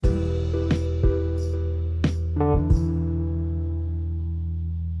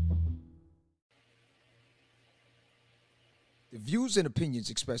views and opinions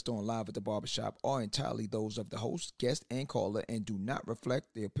expressed on Live at the Barbershop are entirely those of the host, guest, and caller and do not reflect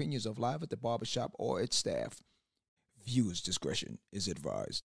the opinions of Live at the Barbershop or its staff. Viewers' discretion is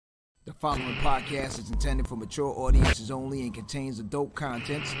advised. The following podcast is intended for mature audiences only and contains adult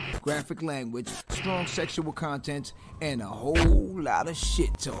contents, graphic language, strong sexual content, and a whole lot of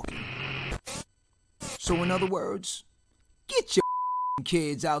shit talking. So in other words, get your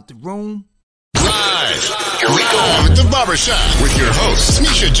kids out the room. Here we go with the Barbershop with your hosts,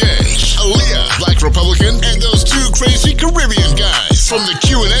 Misha J, Aaliyah, Black Republican, and those two crazy Caribbean guys from the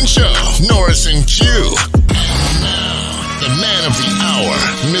Q&N show, Norris and Q. And now, the man of the hour,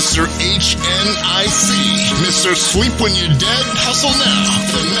 Mr. HNIC, Mr. Sleep When You're Dead, Hustle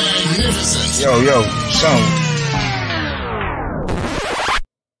Now, the magnificent. Yo, son.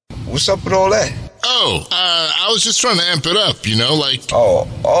 What's up with all that? Oh, I was just trying to amp it up, you know, like... Oh,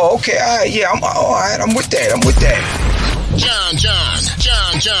 okay, all right, yeah, I'm all right, I'm with that. John,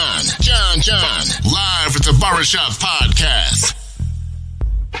 live at the Barbershop Podcast.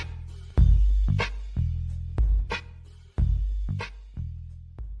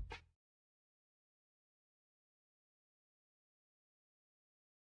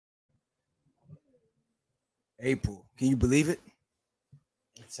 April, can you believe it?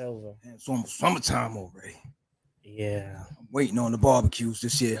 It's over. Man, it's almost summertime already. Yeah. I'm waiting on the barbecues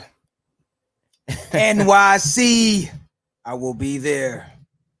this year. NYC, I will be there.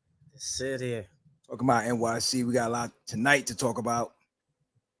 The city. Talking about NYC, we got a lot tonight to talk about.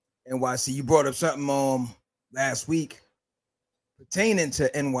 NYC, you brought up something last week pertaining to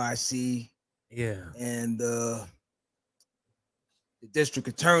NYC. Yeah. And the district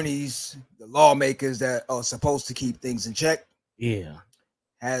attorneys, the lawmakers that are supposed to keep things in check. Yeah.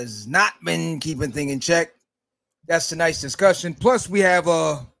 Has not been keeping things in check. That's tonight's discussion. Plus, we have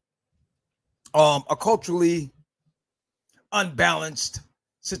a culturally unbalanced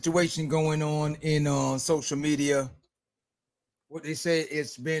situation going on in social media. What they say,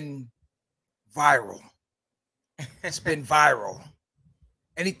 it's been viral. It's been viral.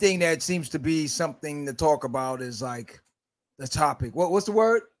 Anything that seems to be something to talk about is like the topic. What's the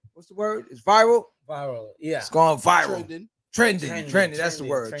word? It's viral. Viral. Yeah. It's gone viral. Trending. That's the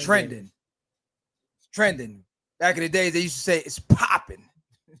word. Trending. Back in the days, they used to say it's popping.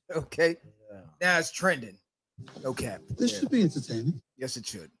 Okay. Yeah. Now it's trending. No cap. This should be entertaining. Yes, it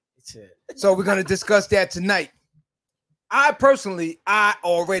should. It's it. So we're gonna discuss that tonight. So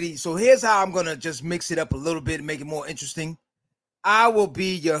here's how I'm gonna just mix it up a little bit and make it more interesting. I will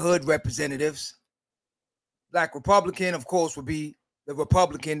be your hood representatives. Black Republican, of course, will be the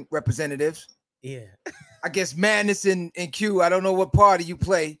Republican representatives. Yeah. I guess Madness and Q, I don't know what party you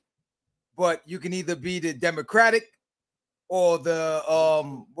play, but you can either be the Democratic or the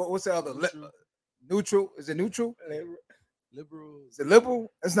what's the other? Neutral? Is it neutral? Liberal. Is it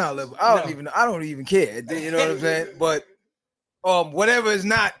liberal? It's not liberal. I don't even care. You know what I'm saying? But whatever is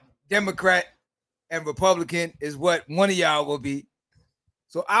not Democrat and Republican is what one of y'all will be.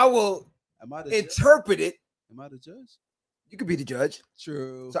 So I will interpret it. Am I the judge? You could be the judge.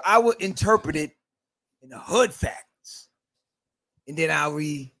 True. So I will interpret it in the hood facts, and then I'll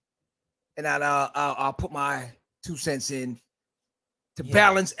put my 2 cents in to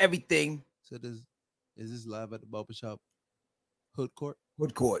balance everything. So is this live at the barbershop? Hood court.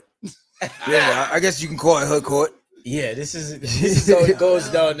 Yeah, I guess you can call it hood court. Yeah, this is how it goes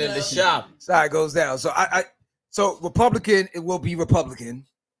down in the shop. That's how it goes down. So so Republican, it will be Republican.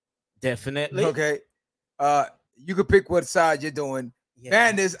 Definitely. Okay. You can pick what side you're doing. Yeah.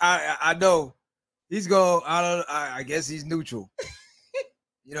 Madness, I know he's going. I guess he's neutral.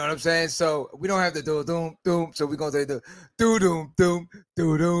 You know what I'm saying? So we don't have to do doom doom. So we're gonna say the do doom doom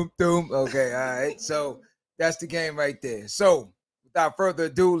do doom doom. Okay, all right. So that's the game right there. So without further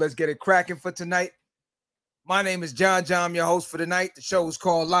ado, let's get it cracking for tonight. My name is John. I'm your host for the night. The show is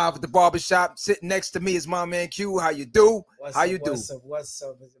called Live at the Barbershop. Sitting next to me is my man Q. How you do? What's up, Mr.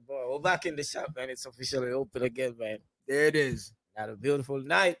 Boy? We're back in the shop, man. It's officially open again, man. There it is. Got a beautiful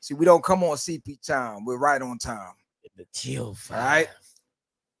night. See, we don't come on CP time. We're right on time. The chill vibe. All right.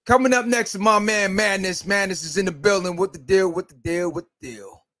 Coming up next is my man Madness. Madness is in the building. What the deal?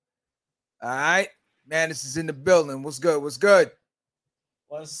 All right. Madness is in the building. What's good? What's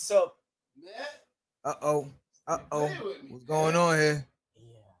up, man? Uh-oh. What's going on here?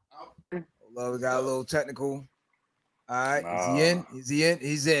 Yeah. Hold on, we got a little technical. All right. Is he in?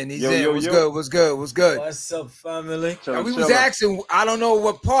 He's in. What's good? What's up, family? Now, we was asking, I don't know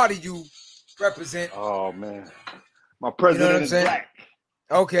what party you represent. Oh, man. My president is black.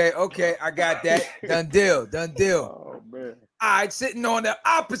 Okay. I got that. Done deal. Oh, man. All right. Sitting on the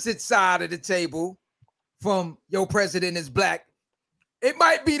opposite side of the table from your president is black It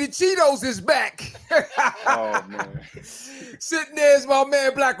might be the Cheetos is back. Oh man. Sitting there is my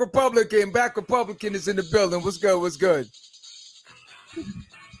man, Black Republican. Black Republican is in the building. What's good? What's good?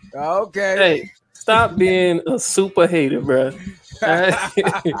 Okay. Hey, stop being a super hater, bro.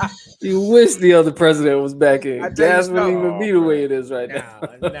 You wish the other president was back in. Gas wouldn't even be the way it is right now.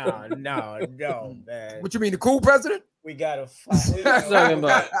 No, man. What you mean, the cool president? We gotta fight. Talking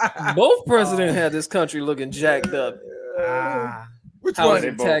about both presidents had this country looking jacked up. Which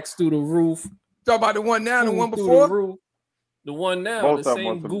Housing one? tax through the roof. Talk about the one now, and the one Through before. The roof. The one now, Both the of them, same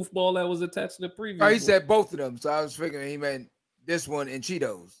both of them. goofball that was attached to the previous. Oh, he one. said both of them, so I was figuring he meant this one and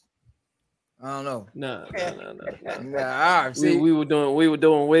Cheetos. I don't know. Nah. Nah, see, We were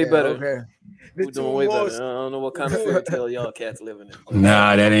doing way better. Okay. We were doing way better. I don't know what kind of fairy tale y'all cats living in.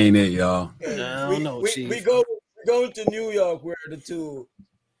 Nah, that ain't it, y'all. I don't know, Chief. We go to New York, where the two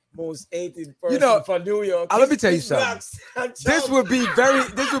most hated person from New York. Let me tell you something. Blacks. This would be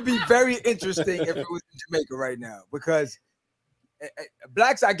very interesting if it was in Jamaica right now, because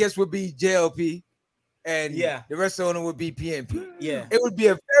blacks, I guess, would be JLP, and the rest of them would be PNP. Yeah, it would be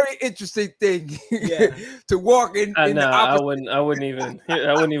a very interesting thing to walk in. I wouldn't even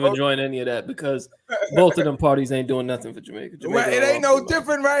join any of that, because both of them parties ain't doing nothing for Jamaica. Well, it ain't no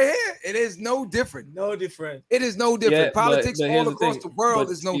different right here. It is no different. No different. It is no different. Yeah, Politics but all across the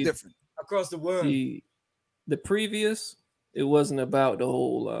world is no different. Across the world. The previous, it wasn't about the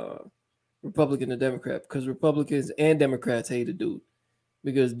whole Republican and Democrat, because Republicans and Democrats hated dude,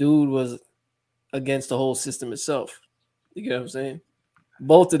 because dude was against the whole system itself. You get what I'm saying?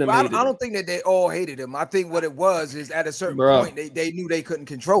 Both of them. I don't think that they all hated him. I think what it was is at a certain point they knew they couldn't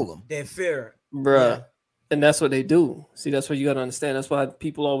control him. They're fair, bruh. And that's what they do. See, that's what you got to understand. That's why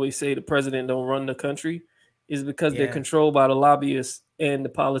people always say the president don't run the country, is because they're controlled by the lobbyists and the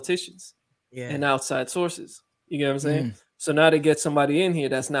politicians and outside sources. You get what I'm saying? So now they get somebody in here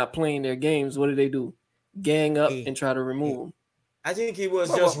that's not playing their games. What do? Gang up and try to remove them. I think he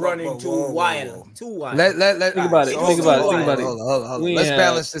was just running too wild. Too wild. Think about it. Think about it. Hold on. Let's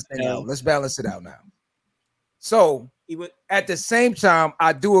balance this thing out. Let's balance it out now. So at the same time,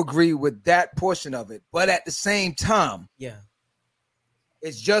 I do agree with that portion of it, but at the same time,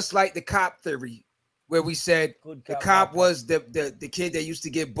 it's just like the cop theory, where we said the cop was the kid that used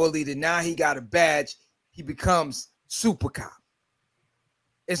to get bullied, and now he got a badge, he becomes super cop.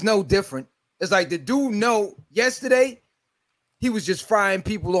 It's no different. It's like the dude yesterday he was just frying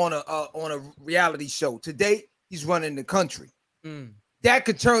people on a reality show. Today he's running the country. That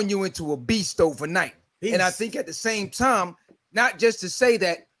could turn you into a beast overnight. And I think at the same time, not just to say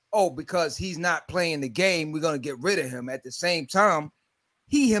that, because he's not playing the game, we're going to get rid of him. At the same time,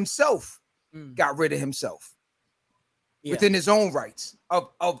 he himself got rid of himself within his own rights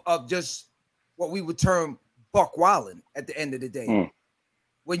of just what we would term buck wilding at the end of the day.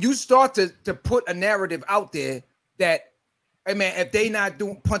 When you start to put a narrative out there that, hey man, if they not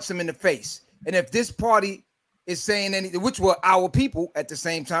punch them in the face, and if this party is saying anything, which were our people at the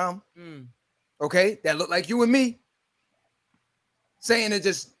same time, okay, that look like you and me, saying it,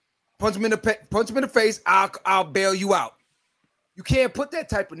 just punch them in the face, I'll bail you out. You can't put that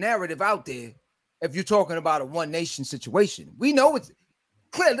type of narrative out there if you're talking about a one nation situation. We know it's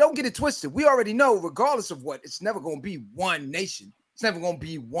clear. Don't get it twisted. We already know, regardless of what, it's never going to be one nation. It's never going to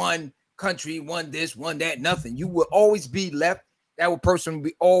be one country, one this, one that, nothing. You will always be left. That person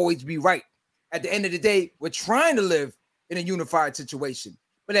will always be right. At the end of the day, we're trying to live in a unified situation.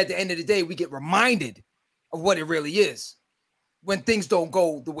 But at the end of the day, we get reminded of what it really is when things don't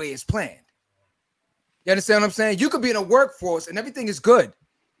go the way it's planned. You understand what I'm saying? You could be in a workforce and everything is good,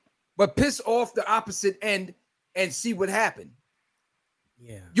 but piss off the opposite end and see what happened.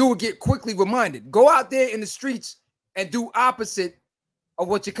 You will get quickly reminded. Go out there in the streets and do opposite of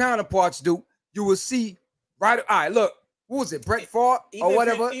what your counterparts do. You will see right. All right, look, what was it, Brett Favre or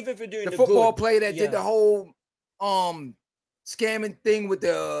whatever? Even if you're doing the football player that did the whole scamming thing with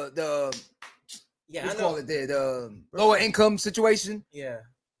the the lower income situation.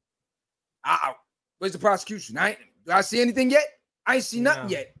 Where's the prosecution? Do I see anything yet? I ain't see nothing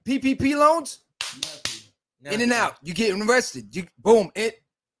yet. PPP loans, nothing. In and out. You getting arrested. Boom.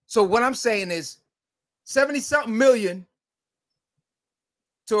 So what I'm saying is 70-something million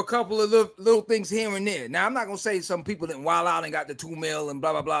to a couple of little things here and there. Now, I'm not going to say some people didn't wild out and got the 2 mil and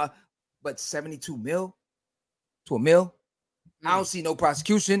blah, blah, blah, but 72 mil to $1 million? I don't see no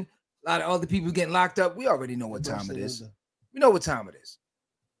prosecution. A lot of other people getting locked up. We already know what time it is. We know what time it is.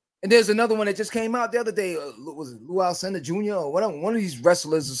 And there's another one that just came out the other day. Was it Lou Alcindor Jr. or whatever? One of these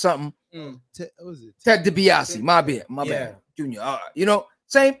wrestlers or something. Ted DiBiase. My bad. Junior. You know,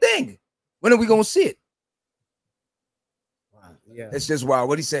 same thing. When are we going to see it? It's just wild.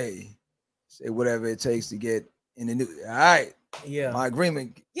 What'd he say? Say whatever it takes to get in the new. All right. Yeah. My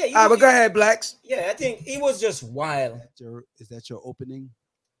agreement. Yeah. All right, but go ahead, Blacks. Yeah, I think he was just wild. Is that your opening?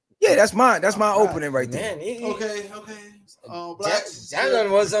 Yeah, that's mine. That's my opening right there. Okay. Jalen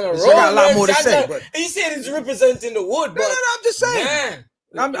was on a roll. I got a lot more to say, but he said he's representing the wood. But no, I'm just saying.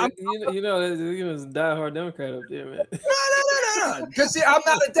 Man, you know, there's a diehard Democrat up there, man. No. Because see, I'm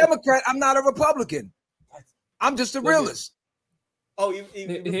not a Democrat. I'm not a Republican. I'm just a realist. Oh,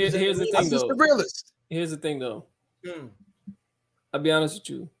 here's the thing, I'm just a realist. Here's the thing, though. I'll be honest with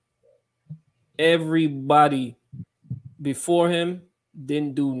you. Everybody before him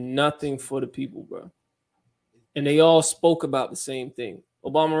didn't do nothing for the people, bro. And they all spoke about the same thing.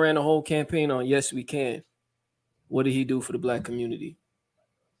 Obama ran a whole campaign on yes, we can. What did he do for the black community?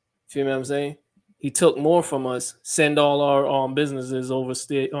 Feel me what I'm saying? He took more from us, send all our businesses over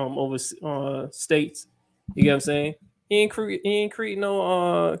states. You get what I'm saying? He ain't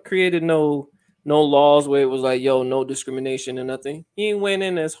created no laws where it was like, yo, no discrimination or nothing. He ain't went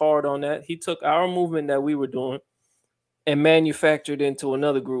in as hard on that. He took our movement that we were doing and manufactured into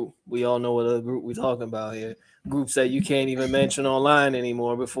another group. We all know what other group we're talking about here. Groups that you can't even mention online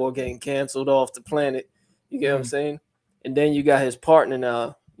anymore before getting canceled off the planet. You get what I'm saying? And then you got his partner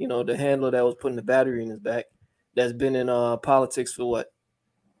now, you know, the handler that was putting the battery in his back, that's been in politics for what,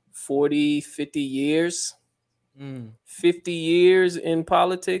 40, 50 years? 50 years in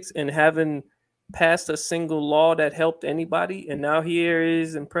politics and haven't passed a single law that helped anybody. And now here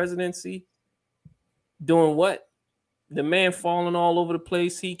is in presidency doing what? The man falling all over the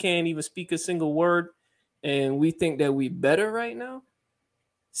place. He can't even speak a single word. And we think that we better right now.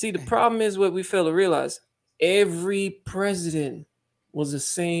 See, the problem is what we fail to realize. Every president was the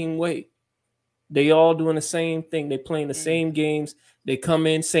same way. They all doing the same thing. They playing the same games. They come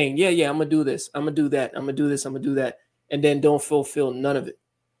in saying, yeah, I'm going to do this. I'm going to do that. I'm going to do this. I'm going to do that. And then don't fulfill none of it.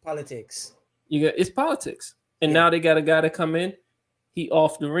 Politics. It's politics. And now they got a guy to come in. He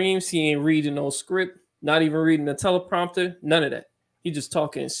off the reams. He ain't reading no script. Not even reading the teleprompter. None of that. He just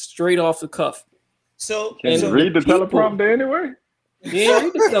talking straight off the cuff. So can you read the teleprompter anyway? Yeah,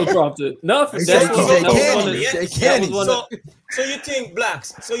 read the teleprompter. No, So you think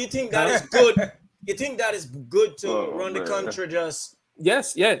Blacks? So you think that is good? You think that is good to run the country just?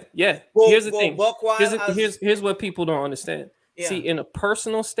 Yes, yeah. Here's the thing. Here's what people don't understand. Yeah. See, in a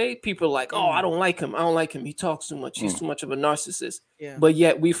personal state, people are like, "Oh, I don't like him. I don't like him. He talks too much. He's too much of a narcissist." Yeah. But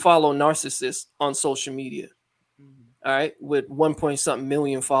yet we follow narcissists on social media. All right, with 1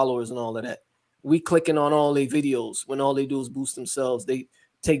 million followers and all of that. We clicking on all their videos when all they do is boost themselves. They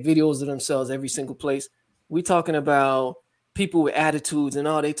take videos of themselves every single place. We talking about people with attitudes and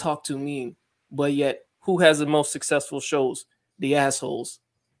they talk too mean. But yet, who has the most successful shows? The assholes,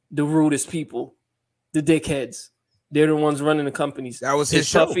 the rudest people, the dickheads. They're the ones running the companies. That was his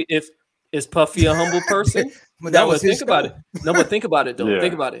show. Is Puffy a humble person? But that was his think about it. No, but think about it though. Yeah.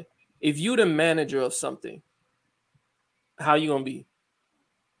 Think about it. If you the manager of something, how you gonna be?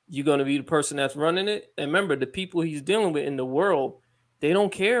 You're gonna be the person that's running it. And remember, the people he's dealing with in the world, they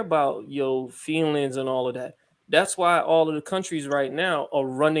don't care about your feelings and all of that. That's why all of the countries right now are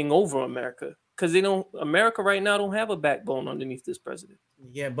running over America. Because America right now don't have a backbone underneath this president.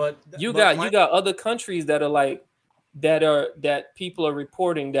 Yeah, but you got other countries that are like that people are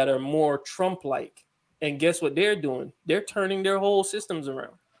reporting that are more Trump-like. And guess what they're doing? They're turning their whole systems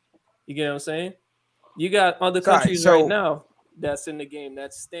around. You get what I'm saying? You got other countries right now that's in the game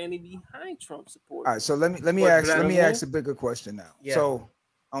that's standing behind Trump support. All right, so let me ask a bigger question now. Yeah. So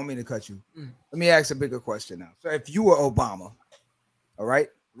I don't mean to cut you. Let me ask a bigger question now. So if you were Obama, all right,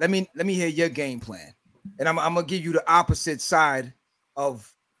 let me hear your game plan, and I'm gonna give you the opposite side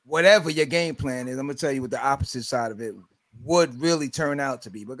of whatever your game plan is. I'm gonna tell you what the opposite side of it would really turn out to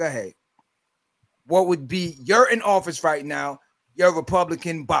be. But go ahead. What would be? You're in office right now. You're a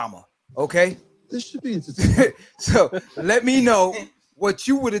Republican bomber. Okay. This should be interesting. So let me know what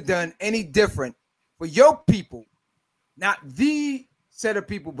you would have done any different for your people, not the set of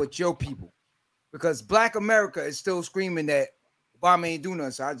people, but your people, because Black America is still screaming that Obama ain't doing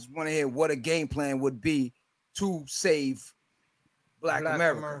nothing. So I just want to hear what a game plan would be to save Black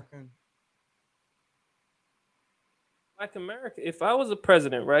America. Black America. If I was a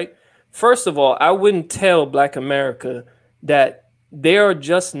president, right? First of all, I wouldn't tell Black America that there are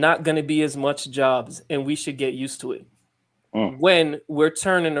just not going to be as much jobs and we should get used to it. When we're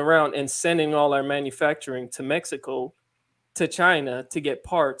turning around and sending all our manufacturing to Mexico, to China to get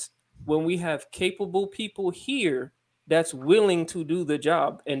parts, when we have capable people here that's willing to do the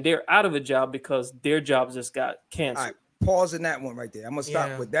job and they're out of a job because their jobs just got canceled. Right. pause in that one right there. I'm gonna stop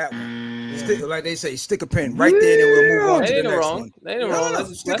Yeah. with that one. Yeah. Stick, like they say, stick a pin right there, and we'll move on They to the ain't next wrong. one. They ain't wrong.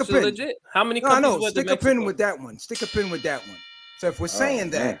 That's stick a actually pin. legit. How many No, I companies know. went to Stick a Mexico? pin with that one. Stick a pin with that one. So if we're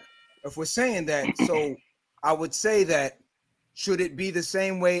saying that, so I would say that should it be the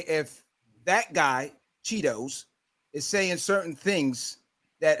same way if that guy Cheetos is saying certain things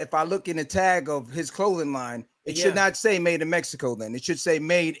that if I look in the tag of his clothing line, it should not say made in Mexico. Then it should say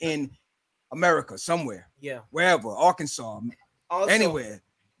made in America somewhere. Yeah. Wherever, Arkansas, Also,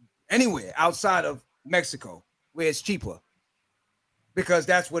 anywhere outside of Mexico where it's cheaper, because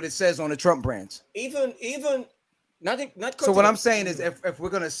that's what it says on the Trump brands. Even not. So what I'm saying is, if we're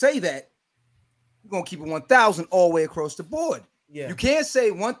gonna say that, we're gonna keep it 1,000 all the way across the board. Yeah. You can't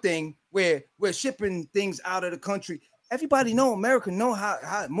say one thing where we're shipping things out of the country. Everybody know America know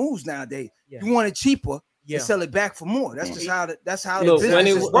how it moves nowadays. Yeah. You want it cheaper, Yeah. and sell it back for more. That's just how Look, the when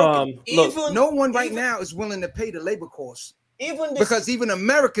business is working. No one right even, now is willing to pay the labor costs. Because even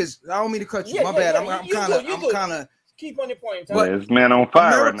America's, I don't mean to cut you. My bad. I'm kind of keep on your point. But it's man on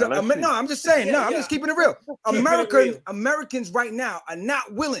fire. America, no, I'm just saying. I'm just keeping it real. Americans right now are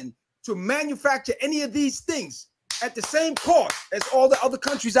not willing to manufacture any of these things at the same cost as all the other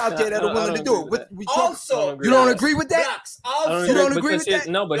countries out there that are willing to do it. You don't agree with that? You don't agree with that?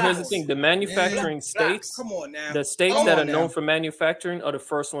 No, but here's the thing: the manufacturing states, come on now, the states that are known for manufacturing are the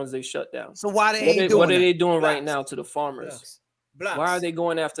first ones they shut down. So why they ain't doing? What are they doing right now to the farmers? Why are they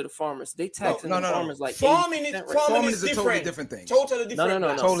going after the farmers? They taxing the farmers like farming is a totally different thing. Totally different.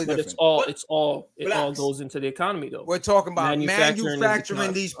 No. Totally but different. it all goes into the economy though. We're talking about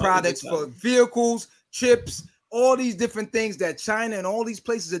manufacturing these products for vehicles, chips, all these different things that China and all these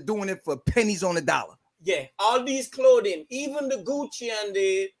places are doing it for pennies on the dollar. Yeah, all these clothing, even the Gucci and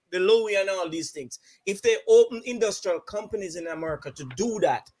the Louis and all these things. If they open industrial companies in America to do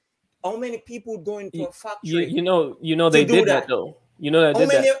that, how many people go into a factory? You know they did that though. You know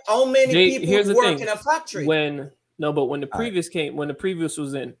that how many people work in a factory? When the previous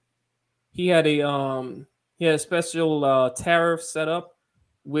was in, he had a special tariff set up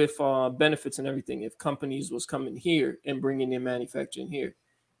with benefits and everything if companies was coming here and bringing their manufacturing here.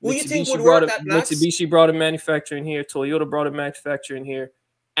 Who you think would work that? Mitsubishi brought a manufacturing here. Toyota brought a manufacturing here.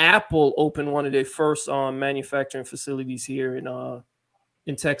 Apple opened one of their first manufacturing facilities here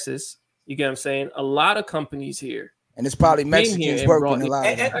in Texas. You get what I'm saying? A lot of companies here. And it's probably Mexicans working a lot.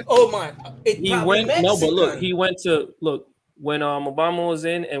 Oh my! He went to when Obama was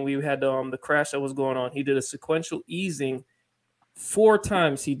in and we had the crash that was going on. He did a sequential easing. 4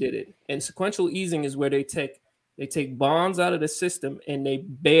 times he did it. And sequential easing is where they take bonds out of the system and they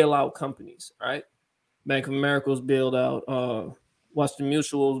bail out companies, right? Bank of America was bailed out, Western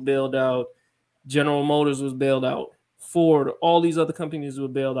Mutual was bailed out, General Motors was bailed out, Ford, all these other companies were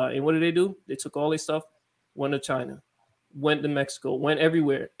bailed out. And what did they do? They took all their stuff, went to China, went to Mexico, went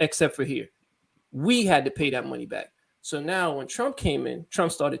everywhere except for here. We had to pay that money back. So now when Trump came in,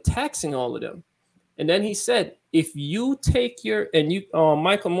 Trump started taxing all of them. And then he said, if you take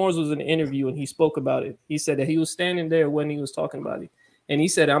Michael Moores was in an interview and he spoke about it. He said that he was standing there when he was talking about it. And he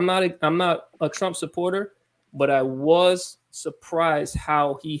said, I'm not a Trump supporter, but I was surprised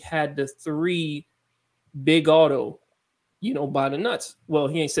how he had the 3 big auto, by the nuts. Well,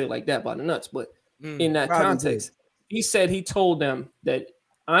 he ain't said it like that by the nuts, but in that context, he said he told them that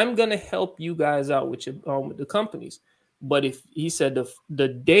I'm going to help you guys out with the companies. But if he said the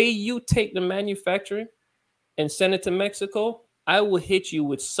day you take the manufacturing and send it to Mexico, I will hit you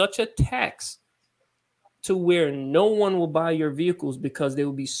with such a tax to where no one will buy your vehicles because they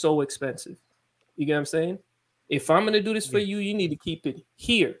will be so expensive. You get what I'm saying? If I'm going to do this for you, you need to keep it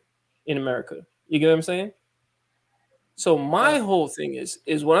here in America. You get what I'm saying? So my whole thing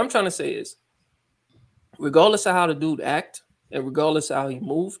is what I'm trying to say is, regardless of how the dude act and regardless of how he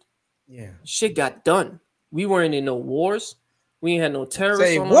moved, shit got done. We weren't in no wars. We ain't had no terrorists.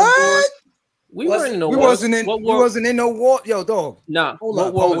 Say what? We weren't in no wars. We wasn't in no war. Yo, dog. Nah. Hold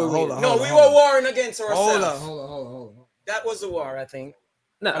on. No, we were warring against ourselves. Hold on. That was the war, I think.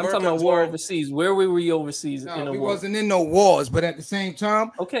 Nah, I'm talking about war overseas. Where were we overseas? No, we wasn't in no wars, but at the same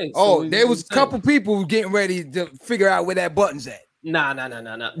time, okay. So there was a couple people getting ready to figure out where that button's at. Nah.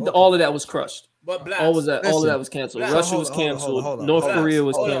 All of that was crushed. But Blacks, all of that was canceled. Russia was canceled. North Korea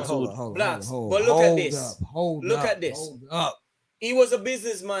was canceled. Blacks, but look at this. Look at this. He was a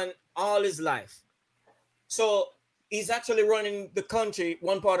businessman all his life, so he's actually running the country,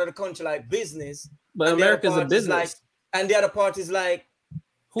 one part of the country like business. But America's a business, and the other part is like.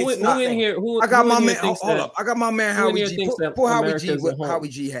 Who in here? I got my man. Hold up. I got my man Howie G. Put Howie G. What Howie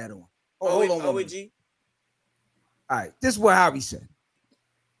G had on. Hold on. Howie G. All right. This is what Howie said.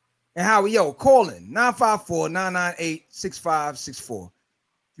 And Howard, yo, call in 954-998-6564.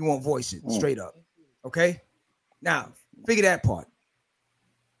 You won't voice it straight up. Okay? Now, figure that part.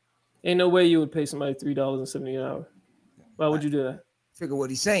 Ain't no way you would pay somebody $3.70 an hour. Why would you do that? Figure what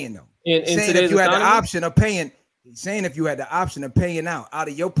he's saying though. In saying if you had the option of paying, he's saying if you had the option of paying out of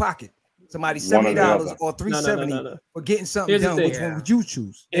your pocket, somebody $70 or $3.70 for getting something done, which one would you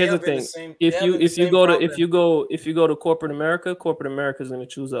choose? Here's the thing: if you go to corporate America is going to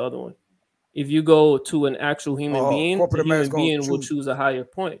choose the other one. If you go to an actual human being, the human being will choose a higher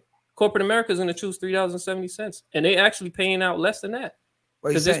point. Corporate America is going to choose $3.70, and they actually paying out less than that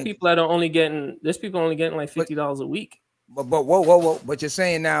because there's people that are only getting like $50 a week. But whoa! But you're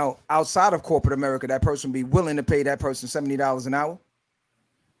saying now outside of corporate America, that person be willing to pay that person $70 an hour?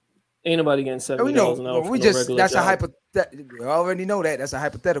 Ain't nobody getting $70 an hour. We already know that that's a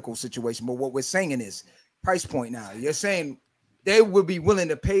hypothetical situation. But what we're saying is price point. Now you're saying they would be willing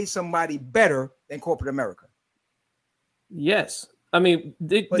to pay somebody better than corporate America. Yes, I mean,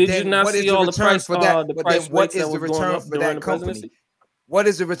 did you not see all the price for that? What is the return for that company? What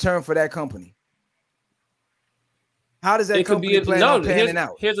is the return for that company? How does that company plan on panning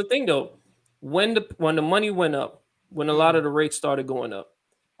out? Here's the thing, though. When the money went up, when a lot of the rates started going up,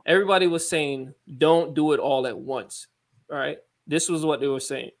 everybody was saying, don't do it all at once. All right. This was what they were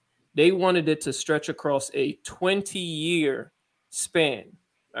saying. They wanted it to stretch across a 20-year span.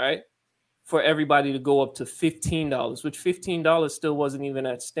 All right. For everybody to go up to $15, which $15 still wasn't even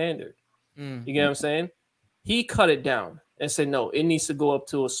at standard. You get what I'm saying? He cut it down and said, no, it needs to go up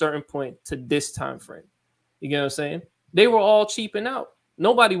to a certain point to this time frame. You get what I'm saying? They were all cheaping out.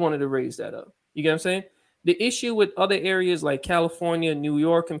 Nobody wanted to raise that up. You get what I'm saying? The issue with other areas like California, New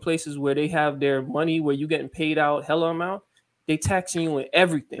York, and places where they have their money, where you're getting paid out hella amount, they taxing you in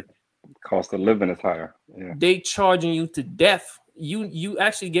everything. Cost of living is higher. Yeah. They charging you to death. You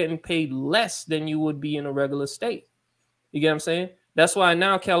actually getting paid less than you would be in a regular state. You get what I'm saying? That's why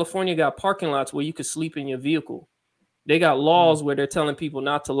now California got parking lots where you could sleep in your vehicle. They got laws where they're telling people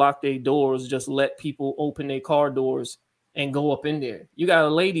not to lock their doors, just let people open their car doors and go up in there. You got a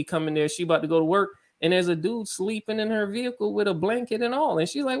lady coming there, she about to go to work, and there's a dude sleeping in her vehicle with a blanket and all. And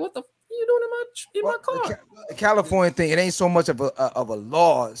she's like, what the f are you doing in my car? The California thing, it ain't so much of a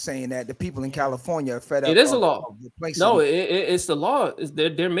law saying that the people in California are fed up. It is a law. No, it's the law.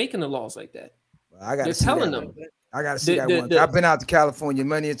 They're making the laws like that. I gotta see telling them. I gotta see that one. I've been out to California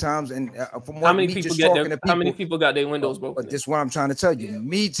many times, and from what how many people got their windows broken? But this is what I'm trying to tell you.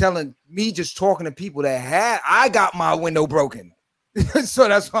 Me just talking to people that I got my window broken. So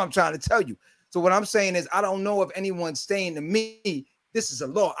that's what I'm trying to tell you. So what I'm saying is, I don't know if anyone's saying to me, this is a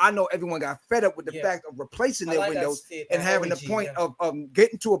law. I know everyone got fed up with the fact of replacing their windows and having the point of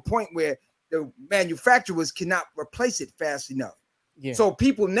getting to a point where the manufacturers cannot replace it fast enough. Yeah. So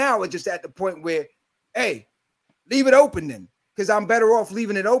people now are just at the point where, hey, leave it open then, because I'm better off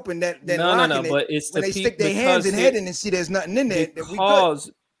leaving it open than locking it. But it's when they stick their hands in head and see there's nothing in there.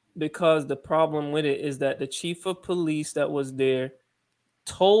 Because the problem with it is that the chief of police that was there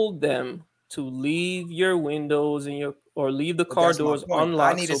told them to leave your windows and leave the car doors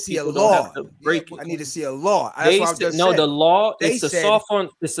unlocked. I need to see a law. I need to see a law. That's what I just said. The law. It's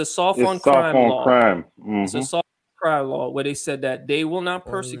a soft on crime law. Mm-hmm. It's a soft crime law where they said that they will not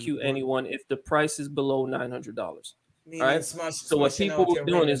persecute anyone if the price is below $900. Right. So what people were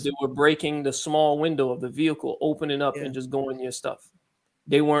doing is they were breaking the small window of the vehicle, opening up and just going your stuff.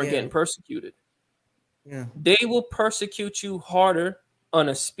 They weren't getting persecuted. Yeah. They will persecute you harder on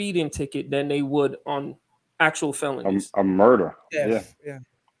a speeding ticket than they would on actual felonies. A murder. Yeah.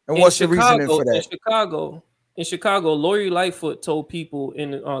 And what's the reasoning for that? In Chicago, Lori Lightfoot told people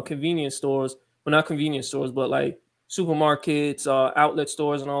in convenience stores, well, not convenience stores, but like supermarkets, outlet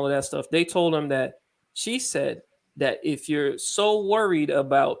stores, and all of that stuff. They told them that she said that if you're so worried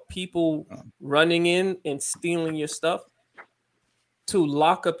about people running in and stealing your stuff, to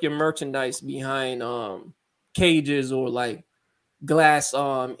lock up your merchandise behind cages or like glass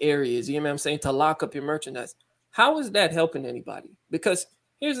areas. You know what I'm saying? To lock up your merchandise. How is that helping anybody? Because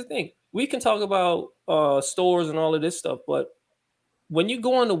here's the thing. We can talk about stores and all of this stuff, but when you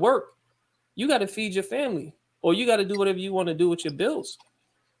go on to work, you got to feed your family or you got to do whatever you want to do with your bills.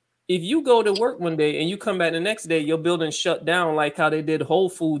 If you go to work one day and you come back the next day, your building shut down like how they did Whole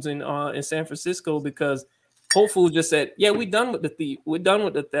Foods in San Francisco, because Whole Foods just said, yeah, we're done with the thief. We're done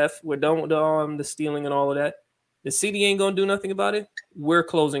with the theft. We're done with the stealing and all of that. The city ain't going to do nothing about it. We're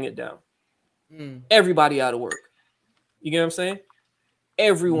closing it down. Everybody out of work. You get what I'm saying?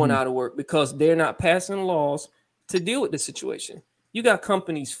 Everyone out of work because they're not passing laws to deal with the situation. you got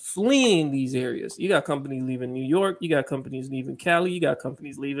companies fleeing these areas. You got companies leaving New York. You got companies leaving Cali. You got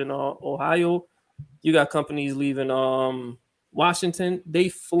companies leaving Ohio. You got companies leaving Washington. They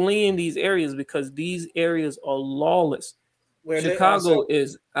fleeing these areas because these areas are lawless. Chicago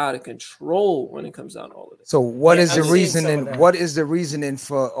is out of control when it comes down to all of this. So what is the reasoning? What is the reasoning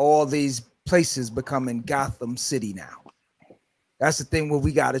for all these places becoming Gotham City now? That's the thing where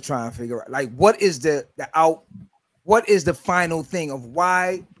we got to try and figure out. Like, what is the final thing of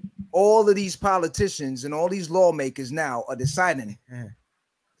why all of these politicians and all these lawmakers now are deciding to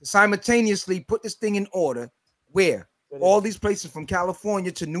simultaneously put this thing in order where all these places from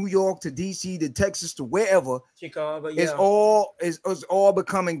California to New York to DC to Texas to wherever Chicago, is all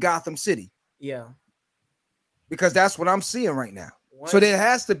becoming Gotham City. Yeah. Because that's what I'm seeing right now. So there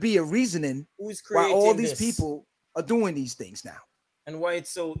has to be a reasoning why all these people are doing these things now. And why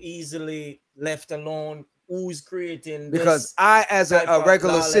it's so easily left alone. Who's creating this? Because I, as a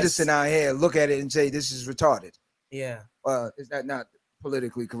regular citizen out here, look at it and say this is retarded. Yeah. Is that not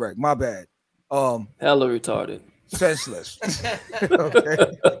politically correct? My bad. Hella retarded. Senseless.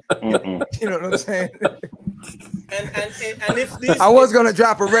 Okay. You know what I'm saying? And if this, I was gonna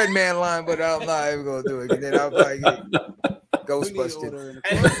drop a red man line, but I'm not even gonna do it. And then I'll probably get Ghostbusted.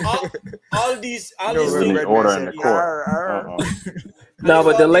 And all these things. Order in the court. No,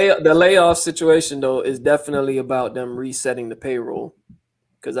 but the layoff situation though is definitely about them resetting the payroll.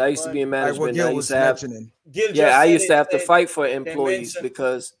 Because I used to be in management. I used to have to fight for employees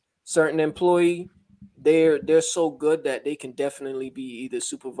because certain employee, they're so good that they can definitely be either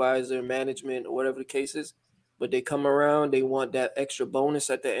supervisor, management, or whatever the case is. But they come around, they want that extra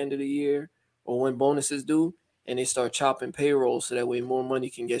bonus at the end of the year or when bonuses due, and they start chopping payroll so that way more money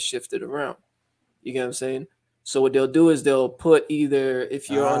can get shifted around. You get what I'm saying? So what they'll do is they'll put either,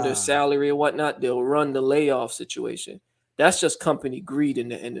 if you're under salary or whatnot, they'll run the layoff situation. That's just company greed in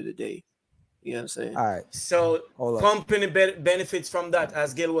the end of the day. You know what I'm saying? All right. So company benefits from that,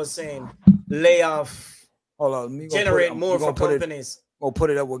 as Gil was saying. Layoff. Hold on. Generate more for companies. We'll put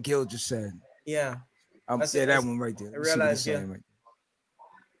it up what Gil just said. Yeah. That one right there. I realized, I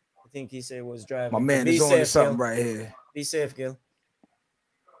think he said it was driving. My man is on something right here. Be safe, Gil.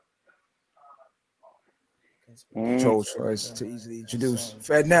 Control choice to easily introduce.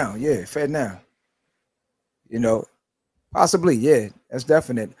 Fed now. You know, possibly, yeah. That's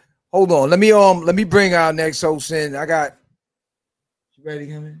definite. Hold on. Let me bring our next host in. You ready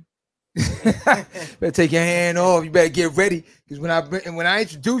to come in? Better take your hand off. You better get ready. Because when I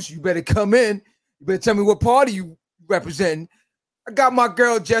introduce you, you better come in. You better tell me what party you representing. I got my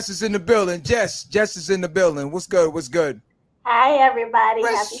girl Jess is in the building. Jess is in the building. What's good? Hi, everybody.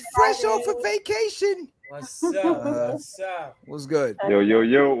 Fresh off of vacation. What's up? What's good?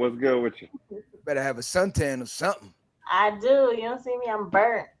 Yo. What's good with you? Better have a suntan or something. I do. You don't see me. I'm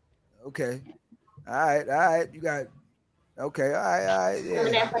burnt. Okay. All right. You got. Okay. All right.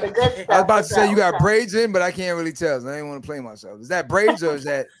 Yeah. For the good stuff, I was about to say you got braids in, but I can't really tell. So I didn't want to play myself. Is that braids or is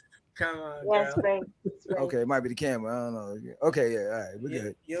that? Come on. Yes, braids. Okay, it might be the camera. I don't know. Okay, yeah. All right, we're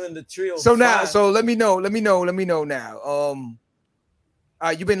good. You're in the trio. So now, let me know now.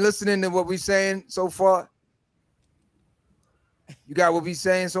 You been listening to what we're saying so far? You got what we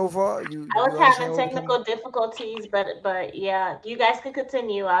saying so far? I was having technical difficulties, but yeah, you guys can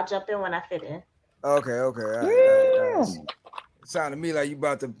continue. I'll jump in when I fit in. Okay. All right. It sounded to me like you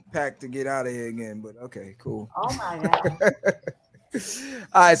about to pack to get out of here again, but okay, cool. Oh my God.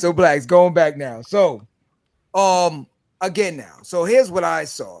 All right, so Blacks, going back now. So, again now. So here's what I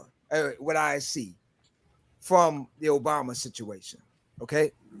saw, what I see from the Obama situation.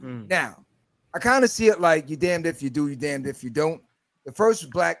 Okay. Now, I kind of see it like you damned if you do, you damned if you don't. The first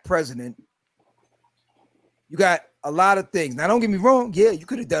black president, you got a lot of things. Now, don't get me wrong. Yeah, you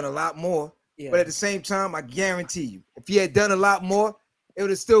could have done a lot more. Yeah. But at the same time, I guarantee you, if he had done a lot more, it would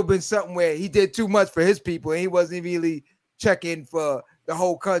have still been something where he did too much for his people and he wasn't really checking for the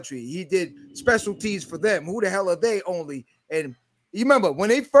whole country. He did specialties for them. Who the hell are they only? And you remember when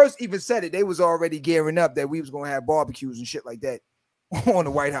they first even said it, they was already gearing up that we was going to have barbecues and shit like that on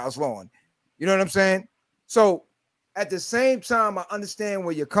the White House lawn. You know what I'm saying? So at the same time, I understand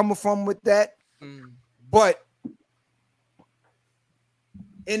where you're coming from with that. But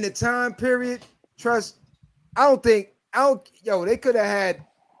in the time period, trust, they could have had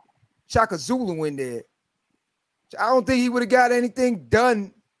Shaka Zulu in there. I don't think he would have got anything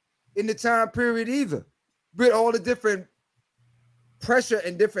done in the time period either. With all the different pressure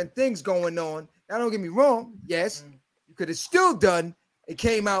and different things going on. Now, don't get me wrong. Yes, you could have still done and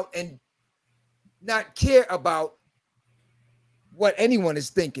came out and not care about what anyone is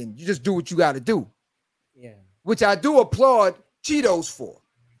thinking. You just do what you got to do. Yeah. Which I do applaud Cheetos for,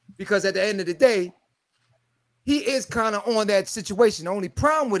 because at the end of the day, he is kind of on that situation. The only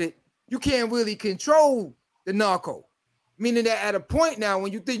problem with it, you can't really control the narco, meaning that at a point now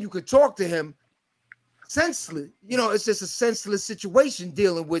when you think you could talk to him senseless, it's just a senseless situation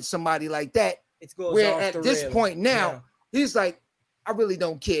dealing with somebody like that. It goes where off at the this rail. point now, he's like, I really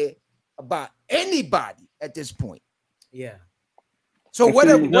don't care about anybody at this point. Yeah. So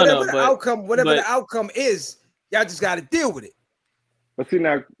whatever the outcome is, y'all just got to deal with it. But see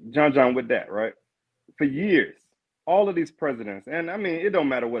now, John, with that, right? For years, all of these presidents, and I mean, it don't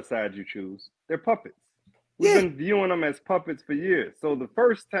matter what side you choose, they're puppets. We've been viewing them as puppets for years. So the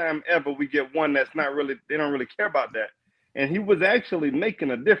first time ever we get one that's not really, they don't really care about that. And he was actually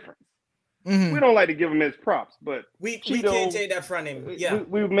making a difference. We don't like to give him his props, but we can't take that from him. Yeah.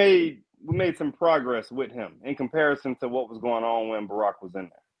 We made some progress with him in comparison to what was going on when Barack was in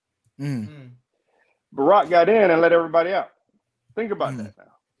there. Barack got in and let everybody out. Think about that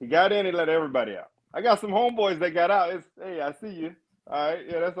now. He got in and let everybody out. I got some homeboys that got out. It's, hey, I see you. All right,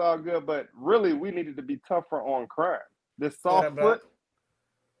 yeah, that's all good. But really, we needed to be tougher on crime. This soft foot,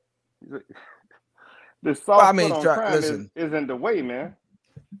 on crime isn't the way, man.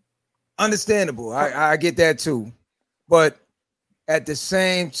 Understandable. I get that too. But at the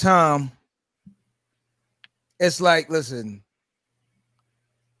same time, it's like, listen,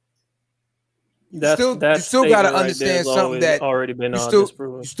 you still got to understand something that already been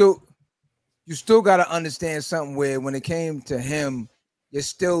you still got to understand something where when it came to him, you're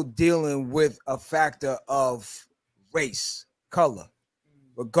still dealing with a factor of race, color,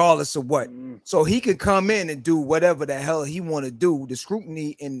 regardless of what. So he could come in and do whatever the hell he want to do. The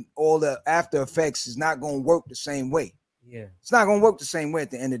scrutiny and all the after effects is not going to work the same way. Yeah, it's not going to work the same way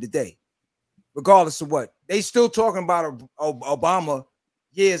at the end of the day, regardless of what. They still talking about Obama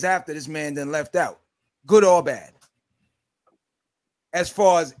years after this man then left out, good or bad. As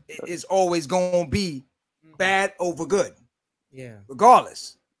far as it's always going to be bad over good. Yeah.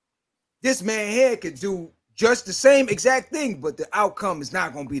 Regardless, this man here could do just the same exact thing, but the outcome is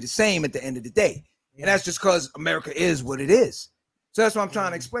not going to be the same at the end of the day. Yeah. And that's just because America is what it is. So that's what I'm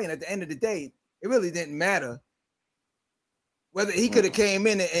trying to explain. At the end of the day, it really didn't matter whether he could have came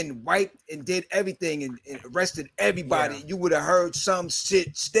in and wiped and did everything and arrested everybody. Yeah. You would have heard some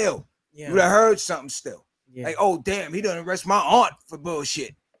shit still. Yeah. You would have heard something still. Yeah. Like, oh, damn, he done arrest my aunt for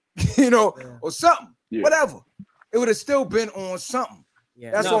bullshit, or something, whatever. It would have still been on something.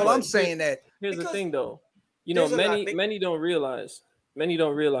 Yeah. That's all I'm saying. Here's the thing, though. Many don't realize.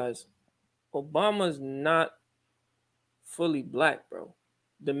 Obama's not fully black, bro.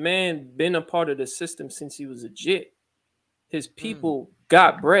 The man been a part of the system since he was a jit. His people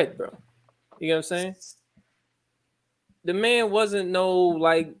got bread, bro. You know what I'm saying? The man wasn't no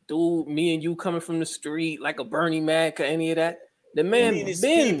like, dude, me and you coming from the street like a Bernie Mac or any of that. The man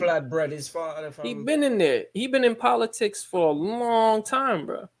been bread. His father he been in there. He been in politics for a long time,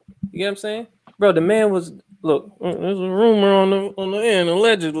 bro. You get what I'm saying, bro? The man was look. There's a rumor on the end.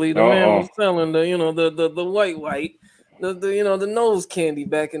 Allegedly, the man was selling the white, the nose candy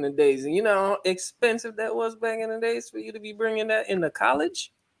back in the days, and you know how expensive that was back in the days for you to be bringing that into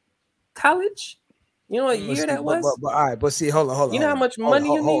college. You know what year that was? But all right, but see, hold on. You know how much money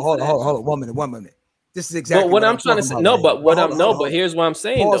you need? Hold on. 1 minute. This is exactly what I'm trying to say. No, but but here's what I'm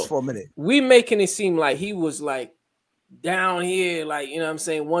saying. Pause for a minute. We making it seem like he was like down here, like, you know what I'm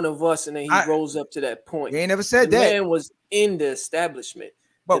saying, one of us, and then he rose up to that point. You ain't never said that. The man was in the establishment.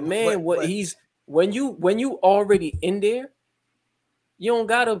 When you already in there, you don't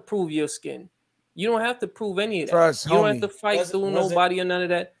gotta prove your skin. You don't have to prove any of that. You don't have to fight through nobody or none of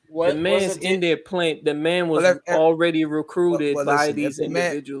that. The man's in there playing. The man was already recruited by these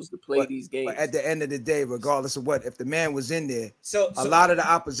individuals to play these games. But at the end of the day, regardless of what, if the man was in there, a lot of the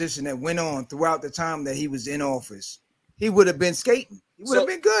opposition that went on throughout the time that he was in office, he would have been skating. He would have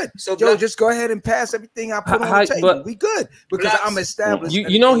been good. So Joe, just go ahead and pass everything I put on the table. We good because I'm established.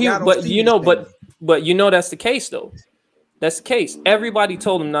 But that's the case though. That's the case. Everybody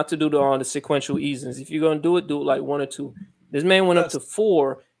told him not to do the sequential easings. If you're gonna do it like 1 or 2. This man went up to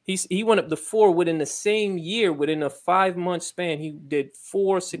 4. He went up to 4 within the same year. Within a 5-month span, he did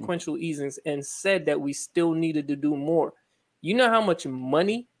 4 sequential easings and said that we still needed to do more. You know how much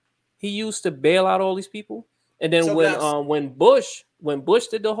money he used to bail out all these people? And then when Bush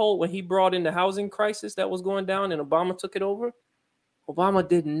did when he brought in the housing crisis that was going down and Obama took it over, Obama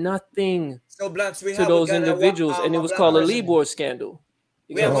did nothing to those individuals, and it was called a Libor scandal.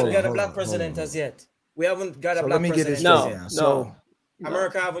 We haven't got a black president as yet. We haven't got a black president. No.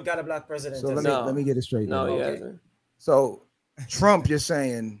 America haven't got a black president. So let me get it straight. No, he hasn't. So Trump, you're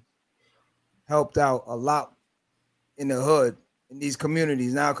saying, helped out a lot in the hood in these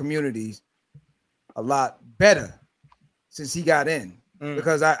communities, a lot better since he got in.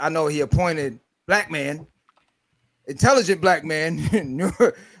 Because I know he appointed intelligent black man,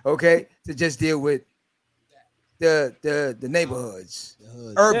 okay, to just deal with the neighborhoods,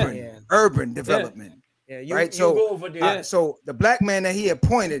 urban development. Right. So the black man that he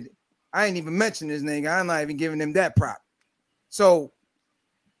appointed, I ain't even mentioned his name. I'm not even giving him that prop. So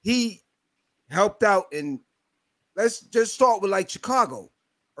he helped out in, let's just start with like Chicago,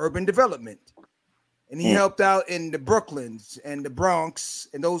 urban development. And he helped out in the Brooklyns and the Bronx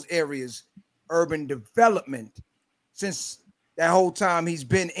and those areas, urban development, since that whole time he's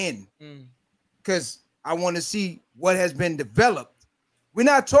been in. Because I want to see what has been developed. We're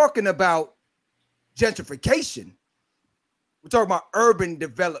not talking about gentrification. We're talking about urban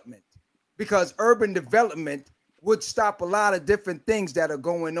development, because urban development would stop a lot of different things that are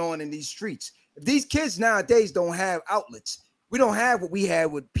going on in these streets. If these kids nowadays don't have outlets, we don't have what we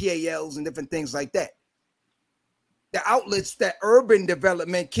had with PALs and different things like that. The outlets that urban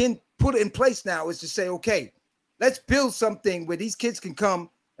development can put in place now is to say, okay, let's build something where these kids can come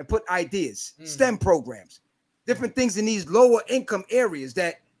and put ideas, STEM programs, different things in these lower income areas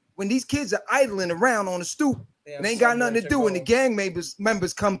that when these kids are idling around on the stoop and ain't got nothing to do, and the gang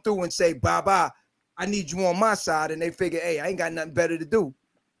members come through and say, bye-bye, I need you on my side, and they figure, hey, I ain't got nothing better to do.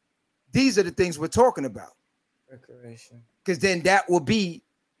 These are the things we're talking about. Because then that will be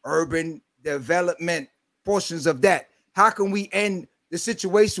urban development portions of that. How can we end the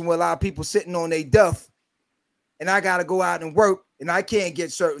situation where a lot of people sitting on their duff and I got to go out and work and I can't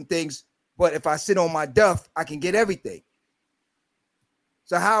get certain things, but if I sit on my duff, I can get everything.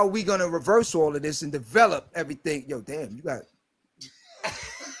 So how are we going to reverse all of this and develop everything? Yo, damn, you got,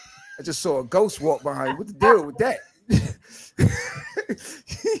 I just saw a ghost walk behind you. What's the deal with that?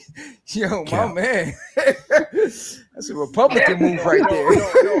 Yo, my man. That's a Republican move right there.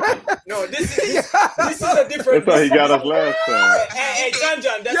 No, this is a different. That's how he got us last time. Hey,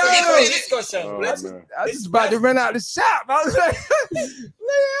 John, that's a different discussion. I was just about to run out the shop. I was like,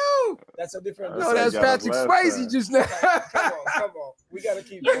 Leo. That's a different. No, that's Patrick Swayze just now. Come on. We gotta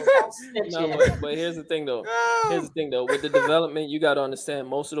keep going. No, but here's the thing though. With the development, you got to understand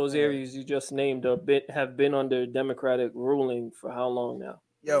most of those areas you just named have been under Democratic ruling for how long now?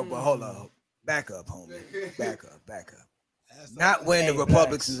 Yo, but hold on. Back up, homie. Back up. Not when the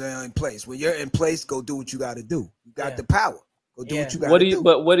Republicans are in place. When you're in place, go do what you got to do. You got the power. Go do what you got to do.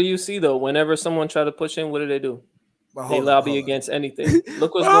 But what do you see though? Whenever someone try to push in, what do? They lobby against anything.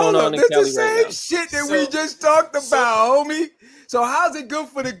 Look what's going on in Cali right now. That's the same shit that we just talked about, homie. So how's it good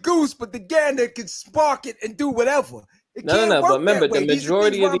for the goose, but the gander can spark it and do whatever? No. But remember, the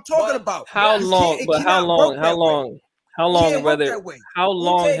majority of the talking about how long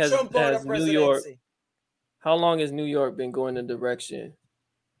has New York been going in the direction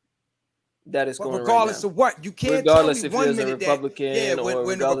that is going regardless right of what? You can't regardless tell me if 1 minute Republican that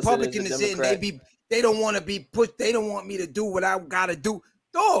when the Republican is in, they don't want to be pushed. They don't want me to do what I gotta do.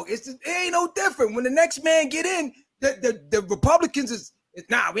 Dog, it ain't no different. When the next man get in, the Republicans is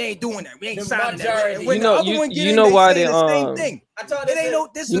nah, we ain't doing that. We ain't signing that. When the other one get in, why they they the same thing. I thought it ain't no.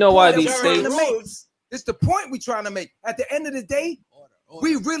 This is you know why these states. This is the point we trying to make. At the end of the day,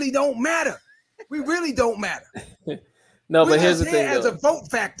 we really don't matter. We really don't matter. No, but here's the thing. As a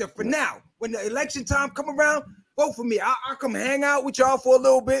vote factor for now, when the election time come around, vote for me. I'll come hang out with y'all for a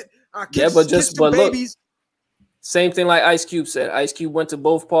little bit. Kiss babies. Look, same thing like Ice Cube said. Ice Cube went to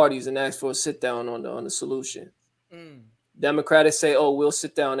both parties and asked for a sit down on the solution. Democrats say, "Oh, we'll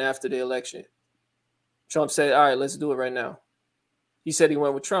sit down after the election." Trump said, "All right, let's do it right now." He said he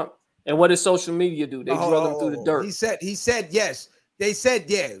went with Trump. And what did social media do? They drug him through the dirt. He said yes. They said,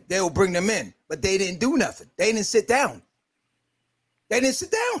 yeah, they'll bring them in, but they didn't do nothing. They didn't sit down. It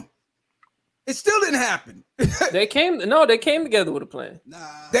still didn't happen. They came together with a plan.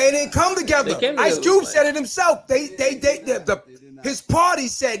 They didn't come together. Ice Cube said it himself. His party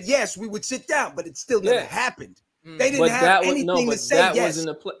said, yes, we would sit down, but it still never happened. They didn't have anything to say yes.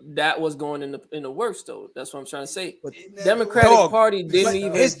 That was going in the works, though. That's what I'm trying to say. But Democratic Party didn't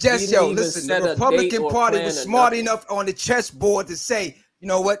even. It's just listen. The Republican Party was smart enough on the chessboard to say, you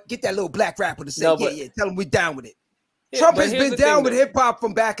know what? Get that little black rapper to say, yeah. Tell him we're down with it. Trump has been down with hip hop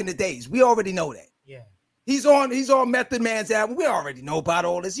from back in the days. We already know that. Yeah. He's on Method Man's album. We already know about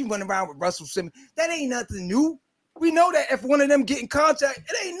all this. He went around with Russell Simmons. That ain't nothing new. We know that if one of them get in contact,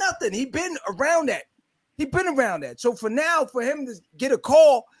 it ain't nothing. He been around that. So for now, for him to get a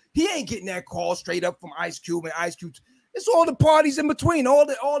call, he ain't getting that call straight up from Ice Cube, and Ice Cube It's all the parties in between, all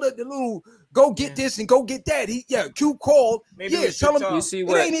the little go get this and go get that. Q called. Maybe tell him you see it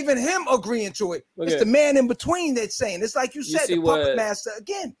ain't even him agreeing to it. Okay. It's the man in between that's saying. It's like you said, the puppet master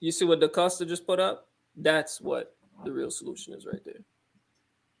again. You see what DaCosta just put up? That's what the real solution is right there.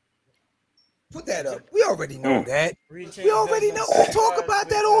 Put that up. We already know that. We already know. We talk about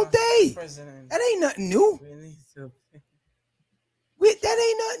that all day. That ain't nothing new. That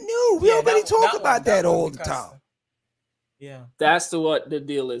ain't nothing new. We already talk about that all the time. Yeah. That's what the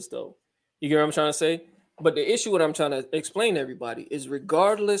deal is, though. You get what I'm trying to say? But the issue, what I'm trying to explain to everybody, is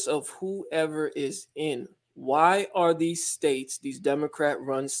regardless of whoever is in, why are these states, these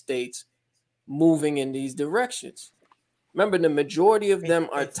Democrat-run states, moving in these directions? Remember, the majority of them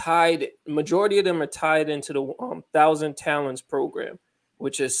are tied into the 1,000 Talents program,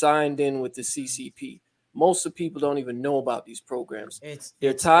 which is signed in with the CCP. Most of the people don't even know about these programs.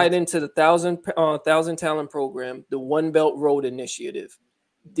 They're tied into the 1,000 Talent program, the One Belt Road Initiative.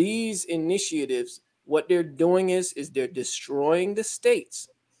 These initiatives, what they're doing is they're destroying the states,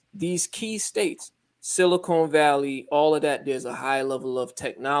 these key states, Silicon Valley, all of that. There's a high level of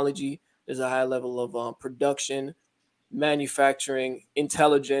technology. There's a high level of production, manufacturing,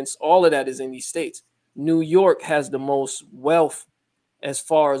 intelligence. All of that is in these states. New York has the most wealth as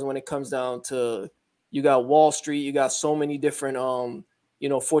far as when it comes down to, you got Wall Street, you got so many different,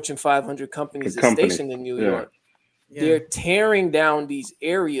 Fortune 500 companies that stationed in New York. Yeah. They're tearing down these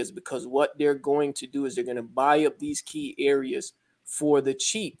areas because what they're going to do is they're going to buy up these key areas for the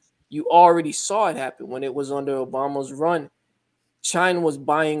cheap. You already saw it happen when it was under Obama's run. China was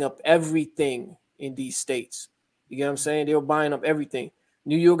buying up everything in these states. You get what I'm saying? They were buying up everything.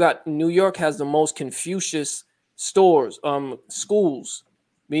 New York has the most Confucius schools.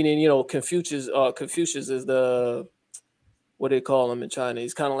 Meaning, Confucius is the, what do they call him in China?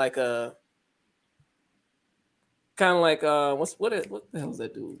 He's kind of like what the hell is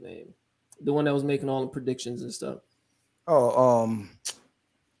that dude's name? The one that was making all the predictions and stuff. I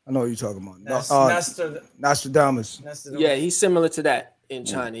know what you're talking about. Nostradamus. Yeah, he's similar to that in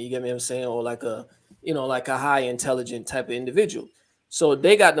China. You get me what I'm saying? Or like a high intelligent type of individual. So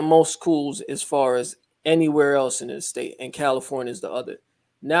they got the most schools as far as anywhere else in the state, and California is the other.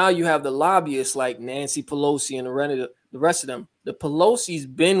 Now you have the lobbyists like Nancy Pelosi and the rest of them. The Pelosi's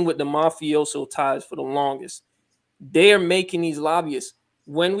been with the mafioso ties for the longest. They are making these lobbyists.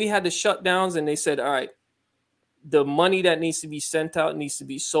 When we had the shutdowns and they said, all right, the money that needs to be sent out needs to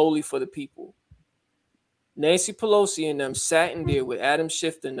be solely for the people. Nancy Pelosi and them sat in there with Adam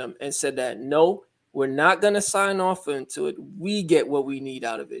Schiff and them and said that, no, we're not going to sign off into it. We get what we need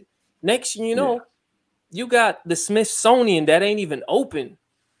out of it. Next thing you know, you got the Smithsonian that ain't even open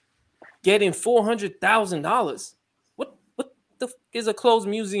getting $400,000. What the is a closed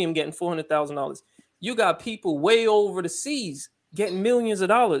museum getting $400,000? You got people way over the seas getting millions of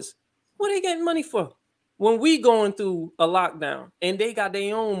dollars. What are they getting money for? When we going through a lockdown and they got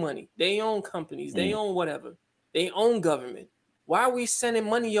their own money, their own companies, their own whatever, their own government, why are we sending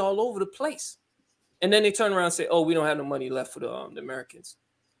money all over the place? And then they turn around and say, oh, we don't have no money left for the Americans.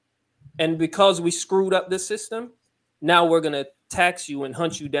 And because we screwed up the system, now we're going to tax you and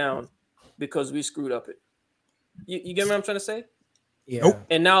hunt you down because we screwed up it. You get what I'm trying to say? Yeah. Nope.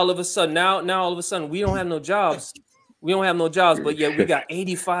 And now all of a sudden, we don't have no jobs. We don't have no jobs, but yet we got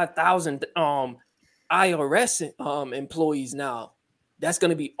 85,000 IRS employees now. That's going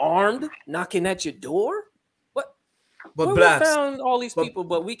to be armed, knocking at your door. What? But blacks we found all these people,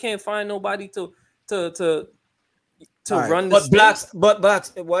 but we can't find nobody to right. run the but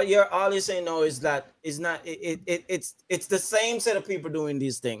blacks. What you're all you're saying now is that it's the same set of people doing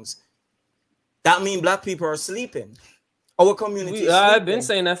these things. That means black people are sleeping. Our community. I've been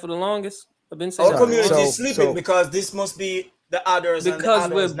saying that for the longest. I've been saying our community is sleeping because this must be the others. Because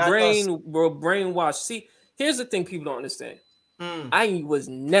and the others, we're brainwashed. See, here's the thing people don't understand. I was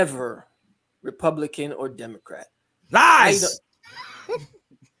never Republican or Democrat. Lies.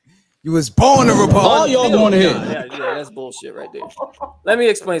 You was born a Republican. All y'all going ahead. Yeah, that's bullshit right there. Let me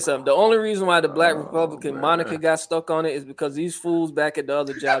explain something. The only reason why the black Republican moniker got stuck on it is because these fools back at the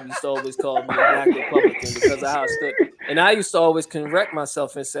other job used to always call me a black Republican because of how I stood. And I used to always correct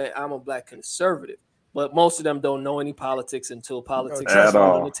myself and say I'm a black conservative. But most of them don't know any politics until politics is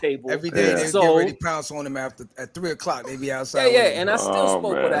on the table. Every day they get ready to pounce on them at 3 o'clock. They be outside. Yeah, and I still spoke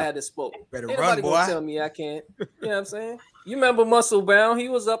what I had to spoke. Better Ain't run, nobody boy. gonna tell me I can't. You know what I'm saying? You remember Muscle Bound? He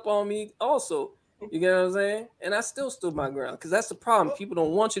was up on me also. You get what I'm saying? And I still stood my ground because that's the problem. People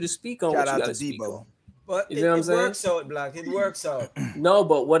don't want you to speak on what you got to speak on. But it works out, Black. It works out. No,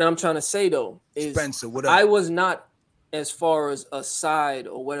 but what I'm trying to say though is Spencer, what up? I was not as far as a side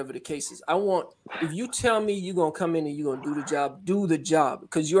or whatever the case is. I want, if you tell me you're going to come in and you're going to do the job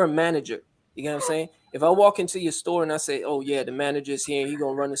because you're a manager. You know what I'm saying? If I walk into your store and I say, oh, yeah, the manager's here and he's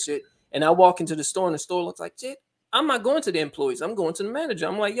going to run the shit, and I walk into the store and the store looks like shit, I'm not going to the employees. I'm going to the manager.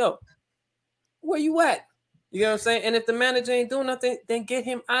 I'm like, yo, where you at? You know what I'm saying? And if the manager ain't doing nothing, then get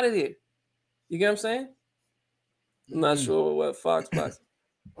him out of there. You get what I'm saying? I'm not sure what Fox Box.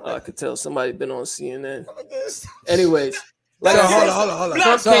 I could tell somebody been on CNN. Anyways, like hold on.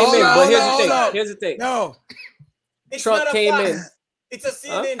 Trump came in, but here's the thing. No, Trump came in. It's a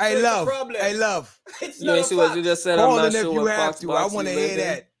CNN. Hey, love. You ain't see what you just said. I'm not sure what Fox Box. I want to hear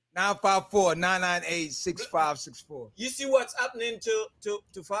that. 954-998-6564. You see what's happening to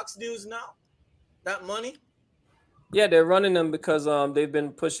Fox News now? That money? Yeah, they're running them because they've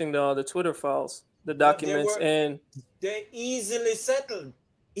been pushing the Twitter files, the documents, and they easily settled.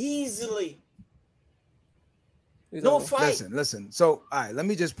 Easily. No fight. Listen. So, all right, let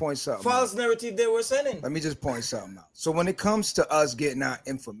me just point something false narrative they were sending. Let me just point something out. So when it comes to us getting our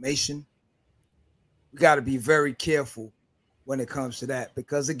information, we got to be very careful when it comes to that,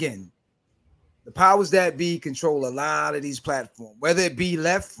 because again, the powers that be control a lot of these platforms, whether it be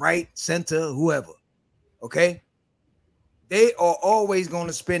left, right, center, whoever. Okay, they are always going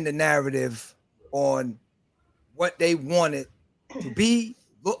to spin the narrative on what they want it to be,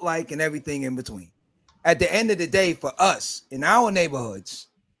 look like, and everything in between. At the end of the day, for us in our neighborhoods,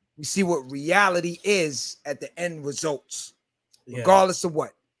 we see what reality is at the end results, regardless of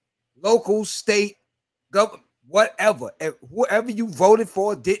what, local, state, government, whatever. Whoever you voted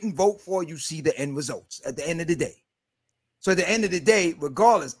for, didn't vote for, you see the end results at the end of the day. So at the end of the day,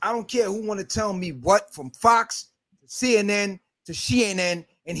 regardless, I don't care who want to tell me what, from Fox to CNN to CNN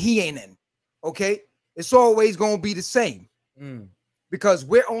and he ain't in. Okay, it's always going to be the same because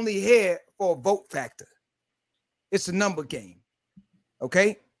we're only here for a vote factor. It's a number game.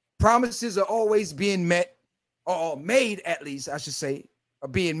 Okay, promises are always being met, or made, at least I should say, are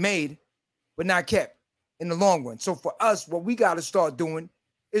being made, but not kept in the long run. So for us, what we got to start doing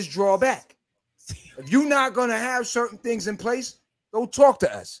is draw back. If you're not going to have certain things in place, don't talk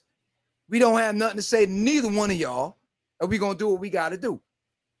to us. We don't have nothing to say to neither one of y'all, and we're going to do what we got to do.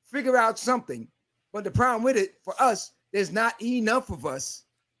 Figure out something. But the problem with it, for us, there's not enough of us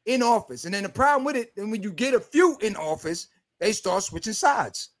in office. And then the problem with it, then when you get a few in office, they start switching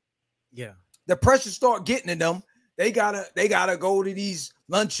sides. Yeah. The pressure start getting to them. They gotta go to these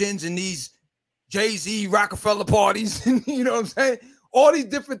luncheons and these Jay-Z Rockefeller parties, you know what I'm saying? All these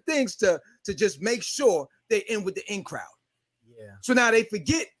different things to just make sure they're in with the in crowd. Yeah. So now they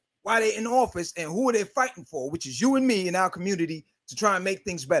forget why they're in office and who are they fighting for, which is you and me in our community to try and make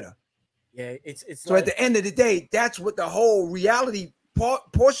things better. Yeah, it's so at the end of the day, that's what the whole reality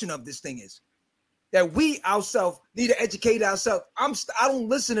portion of this thing is. That we ourselves need to educate ourselves. I don't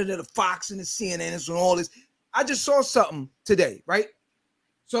listen to the Fox and the CNNs and all this. I just saw something today, right?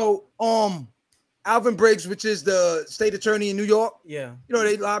 So Alvin Briggs, which is the state attorney in New York,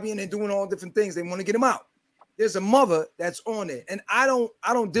 they lobbying and doing all different things. They want to get him out. There's a mother that's on it, and I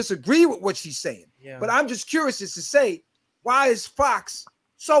don't disagree with what she's saying. Yeah. But I'm just curious as to say, why is Fox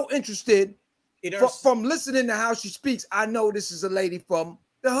so interested from listening to how she speaks? I know this is a lady from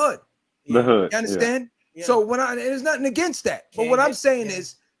the hood. The hood. You understand? Yeah. So there's nothing against that. But what I'm saying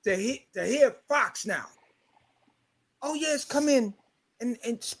is to hear Fox now. Oh yes, come in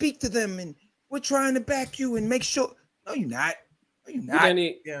and speak to them, and we're trying to back you and make sure. No, you're not. No, you're not.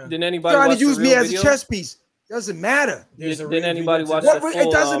 Did anybody trying to use me as a chess piece? Doesn't matter. Did anybody watch the full,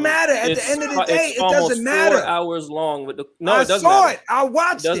 it doesn't matter. At the end of the day, it doesn't matter. 4 hours long with the it doesn't saw matter. it. I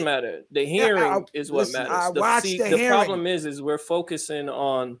watched it. Doesn't matter. The hearing is what matters. I watched the hearing. The problem is we're focusing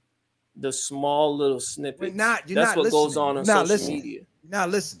on the small little snippets. That's what goes on social media. You're not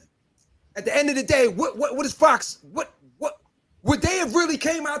listening. At the end of the day, what is Fox? What would they have really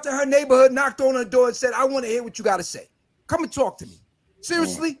came out to her neighborhood, knocked on her door, and said, "I want to hear what you got to say. Come and talk to me."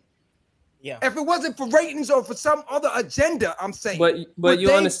 Seriously. Yeah. If it wasn't for ratings or for some other agenda, I'm saying. But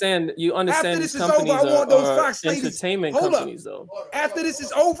you understand these companies are entertainment companies, though. After this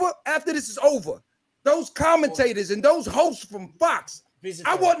is over, those commentators and those hosts from Fox,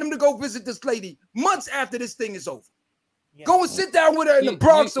 I want them to go visit this lady months after this thing is over. Yeah. Go and sit down with her in the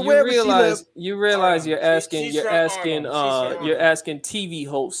Bronx or wherever she lives. You realize you're asking TV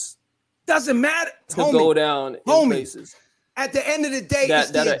hosts. Doesn't matter to go down in places. At the end of the day,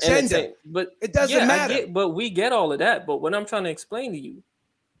 it's the agenda. But it doesn't matter. But we get all of that. But what I'm trying to explain to you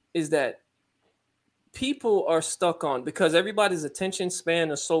is that people are stuck on, because everybody's attention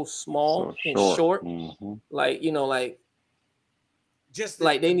span is so small and short. Mm-hmm. Just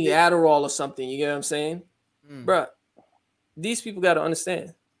like they need Adderall or something. You get what I'm saying? Bruh, these people got to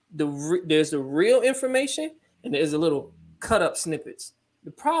understand there's the real information and there's a little cut up snippets.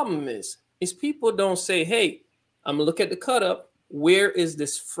 The problem is people don't say, hey, I'm gonna look at the cut up. Where is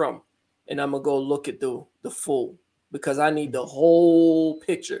this from? And I'm gonna go look at the full, because I need the whole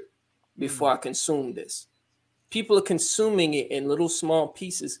picture before I consume this. People are consuming it in little small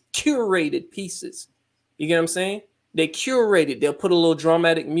pieces, curated pieces. You get what I'm saying? They curate it. They'll put a little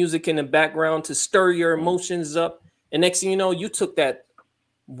dramatic music in the background to stir your emotions up. And next thing you know, you took that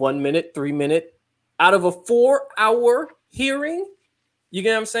 1 minute, 3 minute out of a 4-hour hearing. You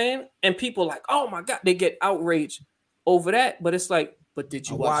get what I'm saying? And people like, oh my God, they get outraged over that. But it's like, but did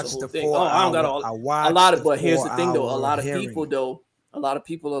you watch the whole thing? Oh, I don't got all a lot of, but here's the thing though. A lot of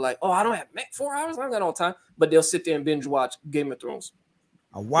people are like, oh, I don't have 4 hours. I don't got all time. But they'll sit there and binge watch Game of Thrones.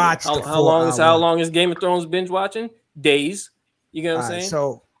 I watched how long is Game of Thrones binge watching? Days. You get what I'm saying?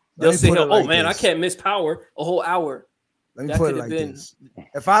 So they'll say, oh man, I can't miss Power a whole hour. Let me put it like this.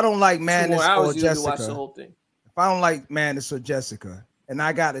 If I don't like Madness or Jessica, if I don't like Madness or Jessica, and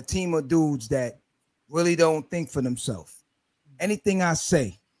I got a team of dudes that really don't think for themselves, anything I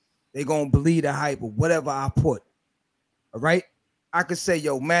say, they're going to believe the hype of whatever I put. All right? I could say,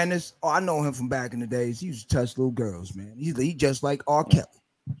 yo, Madness, oh, I know him from back in the days. He used to touch little girls, man. He just like R. Kelly.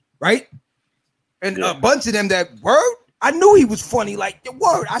 Right? And a bunch of them that word, I knew he was funny. Like, the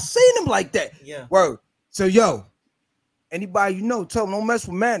word, I seen him like that. Yeah. Word. So, yo, anybody you know, tell them don't mess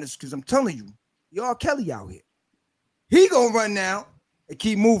with Madness, because I'm telling you, you R. Kelly out here. He gonna run now and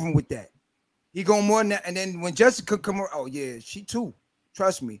keep moving with that. He gonna more now. And then when Jessica come around, oh yeah, she too.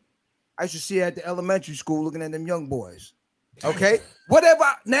 Trust me. I used to see her at the elementary school looking at them young boys. Okay? Whatever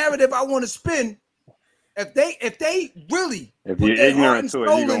narrative I want to spin, if they really if you're ignorant to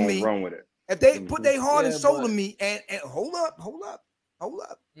it, you're gonna run with it. If they put their heart and soul in me, and hold up.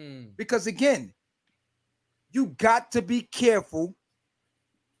 Because again, you got to be careful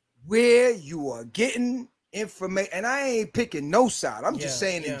where you are getting information. And I ain't picking no side. I'm just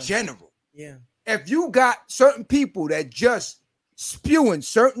saying in general. Yeah. If you got certain people that just spewing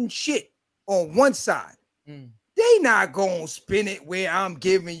certain shit on one side, they not gonna spin it where I'm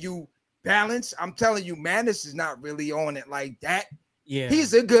giving you balance. I'm telling you, Madness is not really on it like that. Yeah.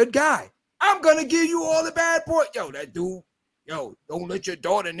 He's a good guy. I'm gonna give you all the bad boy. Yo, that dude, yo, don't let your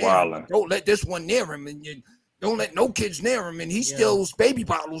daughter near him. Don't let this one near him, and you don't let no kids near him, and he steals baby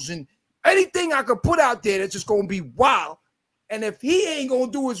bottles and anything I could put out there that's just gonna be wild. And if he ain't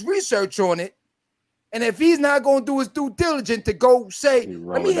gonna do his research on it, and if he's not gonna do his due diligence to go say,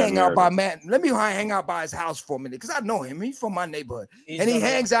 let me hang out by Matt, let me hang out by his house for a minute, because I know him. He's from my neighborhood. And he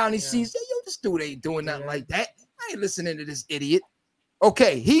hangs out and he sees, yo, this dude ain't doing nothing like that. I ain't listening to this idiot.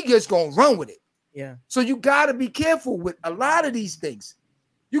 Okay, he just gonna run with it. Yeah. So you gotta be careful with a lot of these things.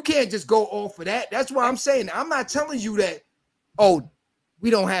 You can't just go off of that. That's why I'm saying I'm not telling you that, oh,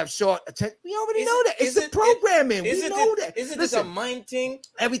 we don't have short attention. We already know that. It's the programming. We know that. Isn't this a mind thing?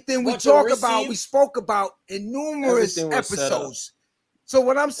 Everything we talk about, we spoke about in numerous episodes. So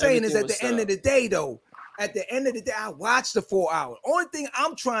what I'm saying is at the end of the day, though, I watched the 4 hours. Only thing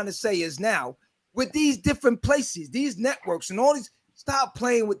I'm trying to say is now, with these different places, these networks and all these, stop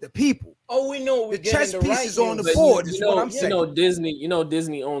playing with the people. Oh, we know the chess pieces on the board is what I'm saying.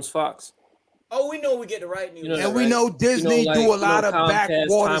 Disney owns Fox. Oh, we know we get the right news. And we know Disney do a lot of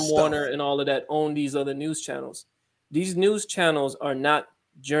backwater Time stuff. Warner and all of that own these other news channels. These news channels are not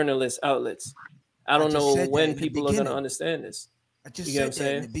journalist outlets. I don't know when people are going to understand this. I just said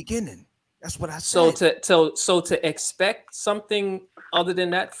that in the beginning. That's what I said. So to expect something other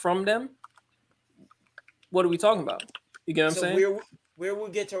than that from them, what are we talking about? You get what I'm saying? Where we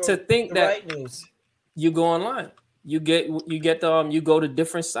get to think the that right news. You go online. You go to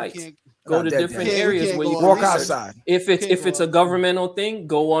different sites. Go to different areas where you can walk research. Outside. If it's a governmental thing,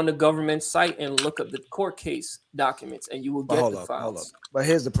 go on the government site and look up the court case documents, and you will get the files. Hold up. But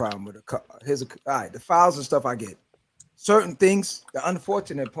here's the problem with the files and stuff I get. Certain things, the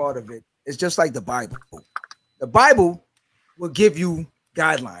unfortunate part of it is just like the Bible. The Bible will give you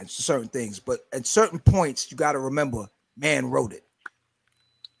guidelines to certain things, but at certain points, you got to remember, man wrote it.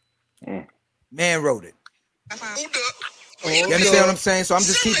 Man wrote it. You understand what I'm saying? So I'm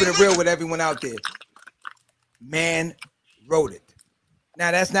just keeping it real with everyone out there. Man wrote it.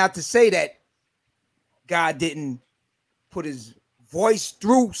 Now, that's not to say that God didn't put his voice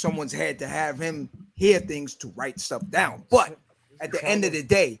through someone's head to have him hear things to write stuff down. But at the end of the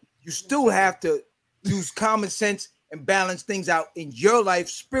day, you still have to use common sense and balance things out in your life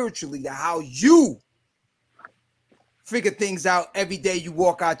spiritually to how you figure things out every day you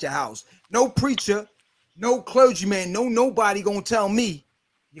walk out your house. No preacher, no clergyman, nobody gonna tell me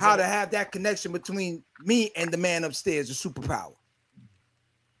how to have that connection between me and the man upstairs, the superpower.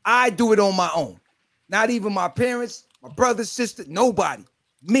 I do it on my own. Not even my parents, my brother, sister, nobody.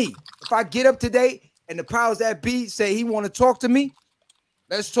 Me. If I get up today and the powers that be say he want to talk to me,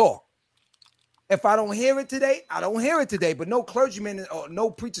 let's talk. If I don't hear it today, I don't hear it today. But no clergyman or no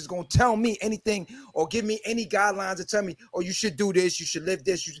preacher's going to tell me anything or give me any guidelines or tell me, oh, you should do this, you should live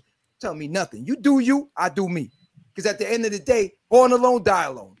this. You should tell me nothing. You do you, I do me. Because at the end of the day, born alone, die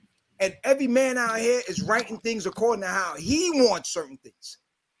alone. And every man out here is writing things according to how he wants certain things.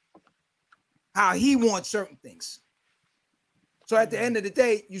 How he wants certain things. So at the end of the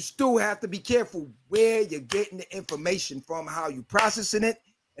day, you still have to be careful where you're getting the information from, how you processing it,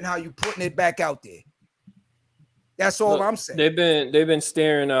 and how you putting it back out there. That's all I'm saying. They've been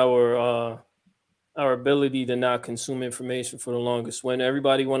staring our ability to not consume information for the longest. When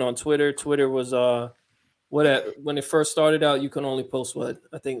everybody went on Twitter, Twitter was when it first started out, you can only post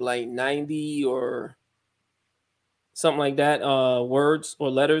I think like 90 or something like that words or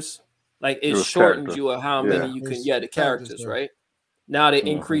letters. Like it shortened you of how many you can the characters, right? Now they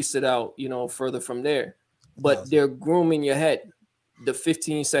increased it out, further from there. But they're grooming your head. The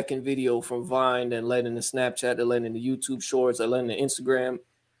 15-second video from Vine, then led into Snapchat, then led into YouTube Shorts, then led into Instagram.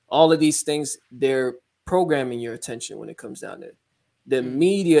 All of these things, they're programming your attention when it comes down to it. The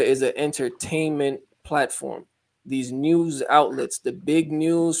media is an entertainment platform. These news outlets, the big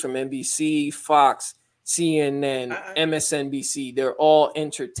news from NBC, Fox, CNN, MSNBC, they're all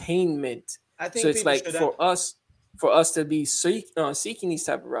entertainment. I think so. It's like for us to be seeking these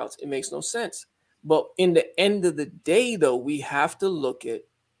type of routes, it makes no sense. But in the end of the day, though, we have to look at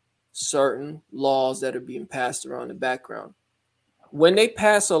certain laws that are being passed around the background. When they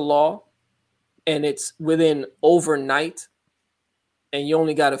pass a law and it's within overnight and you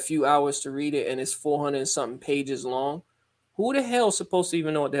only got a few hours to read it and it's 400 and something pages long, who the hell is supposed to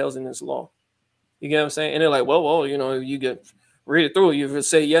even know what the hell's in this law? You get what I'm saying? And they're like, well, you get read it through. You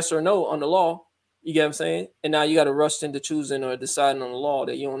say yes or no on the law. You get what I'm saying? And now you got to rush into choosing or deciding on the law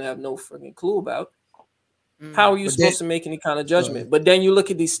that you don't have no freaking clue about. How are you supposed to make any kind of judgment? But then you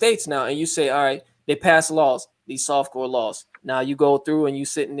look at these states now and you say, all right, they pass laws, these softcore laws. Now you go through and you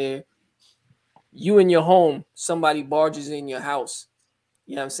sitting there, you in your home, somebody barges in your house.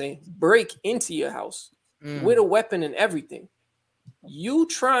 You know what I'm saying? Break into your house with a weapon and everything. You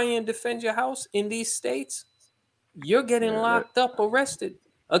try and defend your house in these states, you're getting locked up, arrested.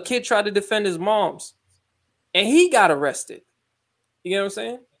 A kid tried to defend his mom's and he got arrested. You know what I'm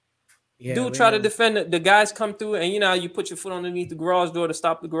saying? Yeah, dude tried to defend the guys come through and you put your foot underneath the garage door to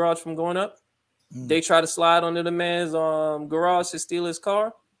stop the garage from going up. They try to slide under the man's garage to steal his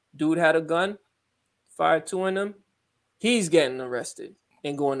car. Dude had a gun, fired 2 in them. He's getting arrested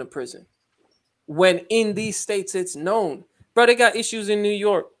and going to prison. When in these states it's known. Bro, they got issues in New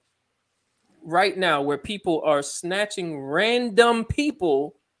York right now where people are snatching random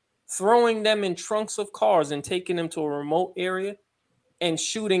people, throwing them in trunks of cars and taking them to a remote area and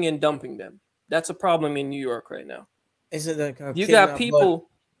shooting and dumping them. That's a problem in New York right now. Is it like you got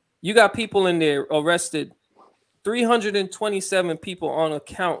people in there arrested, 327 people on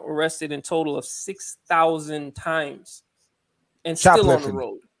account arrested in total of 6,000 times and still on the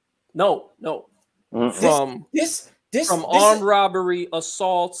road. No. From armed robbery,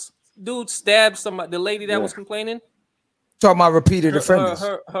 assaults, dude stabbed somebody. The lady that was complaining. Talking about repeated offenders.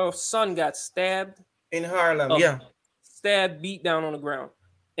 Her son got stabbed in Harlem. Stabbed, beat down on the ground.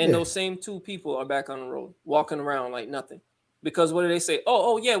 And those same 2 people are back on the road, walking around like nothing. Because what do they say?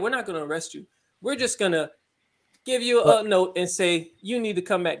 Oh, yeah, we're not going to arrest you. We're just going to give you a note and say you need to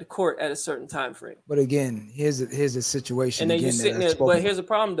come back to court at a certain time frame. But again, here's a situation. And then you're sitting there. But here's a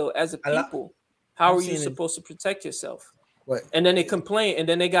problem, though. As a people, how are you supposed to protect yourself? What? And then they complain, and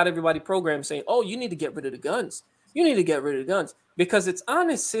then they got everybody programmed saying, oh, you need to get rid of the guns. You need to get rid of the guns. Because it's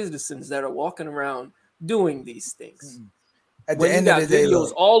honest citizens that are walking around doing these things. At the end of the day,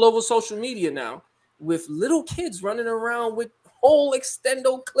 videos all over social media now with little kids running around with whole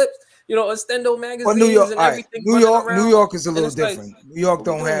extendo clips, extendo magazines. Well, New York, and everything. New York is a little different. Like, New York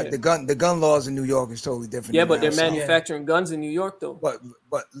don't have the gun laws in New York is totally different. Yeah, but they're manufacturing guns in New York though. But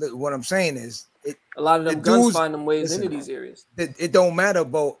what I'm saying is, a lot of them guns find them ways into these areas. It don't matter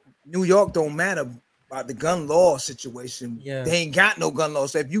about New York. Don't matter about the gun law situation. Yeah, they ain't got no gun law.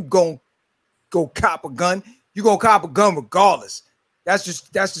 So if you go cop a gun, you gonna cop a gun regardless. That's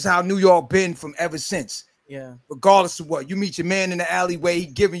just how New York been from ever since. Yeah. Regardless of what, you meet your man in the alleyway, he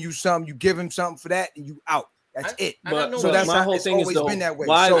giving you something, you give him something for that, and you out. That's it. So that's my whole thing is though, been that way.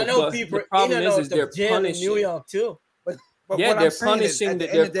 I know people. The problem is they're punishing New York too. But they're punishing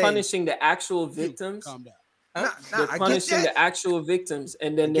the actual victims They're punishing the actual victims,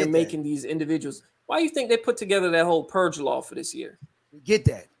 and then they're making these individuals. Why do you think they put together that whole purge law for this year? We get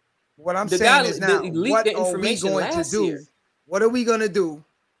that. What I'm saying is now, what are we going to do? What are we going to do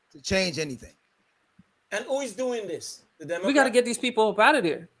to change anything? And who is doing this? We got to get these people up out of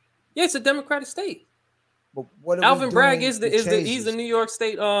there. Yeah, it's a democratic state. But what Alvin Bragg is he's the New York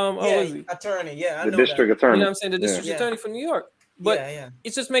State attorney. Yeah, I know district attorney. You know what I'm saying? The district attorney for New York. But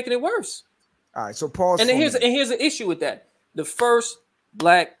it's just making it worse. All right, so pause. And here's an issue with that. The first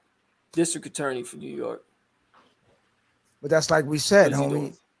black district attorney for New York. But that's like we said,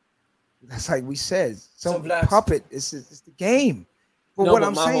 homie. That's like we said. Some puppet. It's the game. But what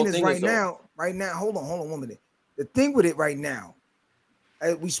I'm saying is right now, hold on 1 minute. The thing with it right now,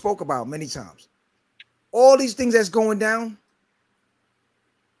 as we spoke about many times, all these things that's going down,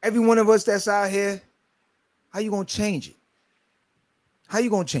 every one of us that's out here, how you gonna change it? How you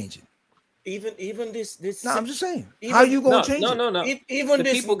gonna change it? Even this. No, I'm just saying. How you gonna change it? No. Even the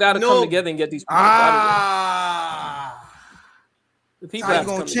this people got to come together and get these people out of there. The people have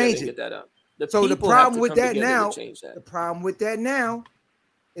to come together and get that out. So the problem with that now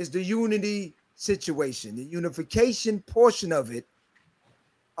is the unity situation, the unification portion of it,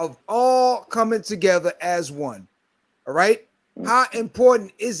 of all coming together as one. All right. How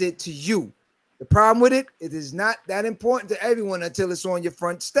important is it to you? The problem with it is not that important to everyone until it's on your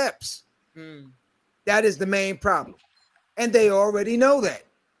front steps. That is the main problem. And they already know that.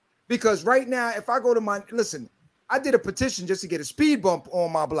 Because right now, if I go to I did a petition just to get a speed bump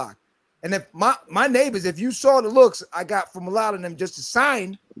on my block. And if my neighbors, if you saw the looks I got from a lot of them just to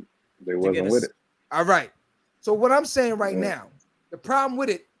sign, they wasn't with it. All right. So what I'm saying right now, the problem with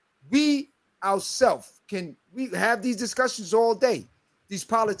it, we ourselves we have these discussions all day. These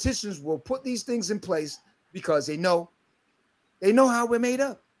politicians will put these things in place because they know how we're made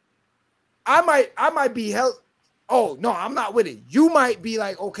up. I might be held. Oh no, I'm not with it. You might be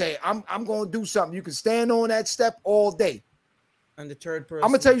like, okay, I'm gonna do something. You can stand on that step all day. And the third person.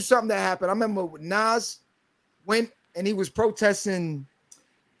 I'm gonna tell you something that happened. I remember when Nas went and he was protesting.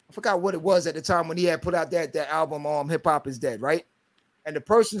 I forgot what it was at the time when he had put out that album, Hip Hop Is Dead, right? And the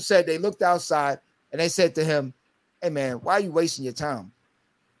person said they looked outside and they said to him, "Hey man, why are you wasting your time?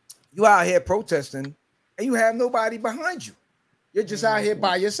 You out here protesting and you have nobody behind you. You're just out here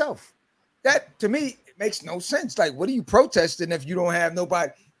by yourself." That to me makes no sense. Like, what are you protesting if you don't have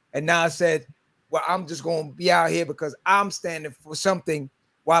nobody? And Nas said, "Well, I'm just gonna be out here because I'm standing for something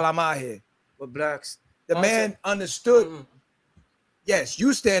while I'm out here." With blacks, the man understood. Yes,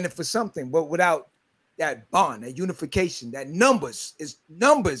 you standing for something, but without that bond, that unification, that numbers is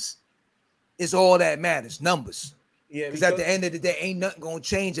all that matters. Numbers. Yeah, because at the end of the day, ain't nothing gonna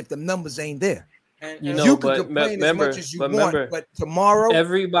change if the numbers ain't there. And you can complain as much as you want, but tomorrow,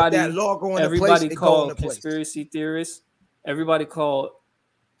 that law go into place, it go into place. Conspiracy theorists. Everybody call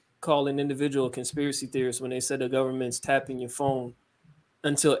an individual a conspiracy theorist when they said the government's tapping your phone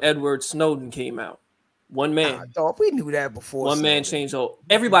until Edward Snowden came out. One man. We knew that before. One man changed all.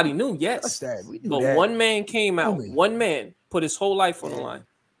 Everybody knew, yes. But one man came out. One man put his whole life on the line.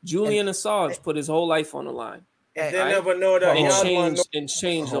 Julian Assange put his whole life on the line. They never know that and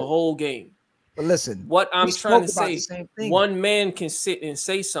changed the whole game. But listen, what I'm trying to say, one man can sit and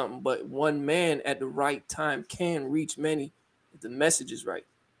say something, but one man at the right time can reach many if the message is right.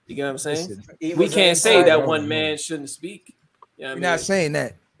 You get what I'm saying? We can't say that one man shouldn't speak. You know we're not saying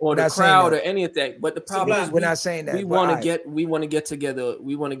that. Or the crowd or anything. But the problem is we're not saying that. We want to get together.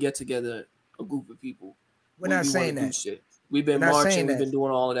 We want to get together a group of people. We're not saying that. Shit. We've been marching. We've been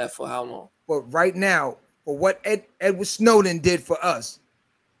doing all of that for how long? But right now, for what Edward Snowden did for us,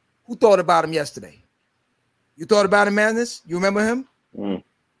 who thought about him yesterday? You thought about him, Madness? You remember him?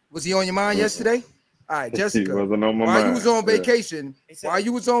 Was he on your mind yesterday? All right, Jessica. He wasn't on my while mind. you was on vacation, while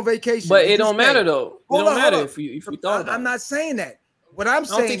you was on vacation. But it don't matter though. It don't matter if you thought about it. I'm not saying that. What I'm saying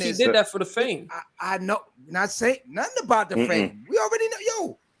is, I don't think he did that for the fame. I know. Not saying nothing about the fame. We already know.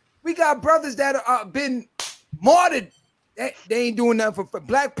 Yo, we got brothers that are been martyred. They ain't doing nothing for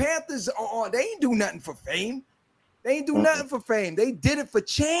Black Panthers. They ain't do nothing for fame. They ain't do nothing for fame. They did it for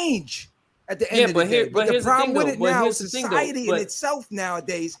change at the end of the day. But the problem with it now, society in itself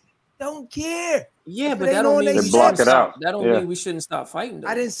nowadays don't care. Yeah, but that don't mean we block it out. That don't mean we shouldn't stop fighting.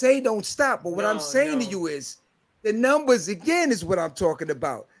 I didn't say don't stop, but what I'm saying to you is the numbers again is what I'm talking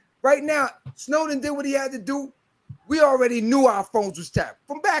about. Right now, Snowden did what he had to do. We already knew our phones was tapped.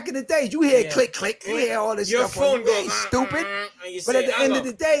 From back in the days, you hear click, click, you hear all this stuff. Your phone goes stupid. But at the end of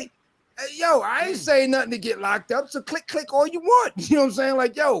the day, yo, I ain't saying nothing to get locked up. So click, click all you want. You know what I'm saying?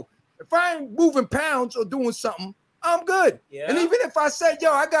 Like, yo, if I ain't moving pounds or doing something, I'm good. Yeah. And even if I said,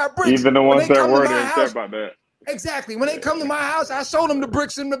 yo, I got bricks. Even the ones that were there said about that. Exactly. When they come to my house, I show them the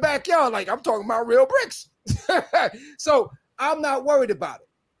bricks in the backyard. Like, I'm talking about real bricks. So I'm not worried about it.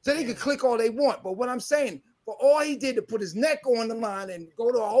 So they can click all they want. But what I'm saying, for all he did to put his neck on the line and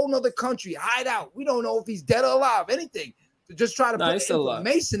go to a whole nother country, hide out. We don't know if he's dead or alive, anything. To just try to put the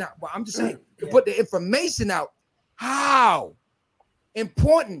information out. But I'm just saying, to put the information out, how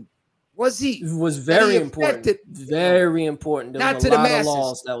important was he? It was very important. Very important. There was a lot of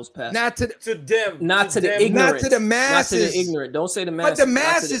laws that was passed. Not to them. Not to the ignorant. Not to the masses. Not to the ignorant. Don't say the masses. But the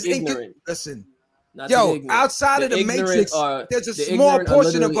masses, ignorant. Listen. Outside of the matrix, there's a small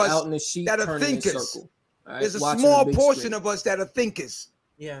portion of us that are thinkers. There's a small portion of us that are thinkers.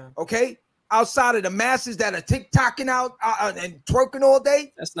 Yeah. Okay? Outside of the masses that are TikToking out and twerking all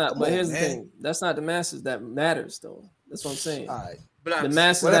day. That's not, but here's the thing. That's not the masses that matters, though. That's what I'm saying. All right. Blacks. The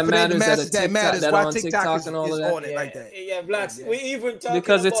masses that matters, that are on TikTok and all of that. On it like that. Yeah, blacks. We even talking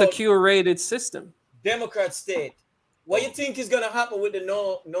because it's a curated system. Democrat state. What you think is gonna happen with the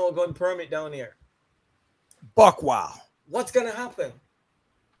no gun permit down here? Buck wow. What's gonna happen?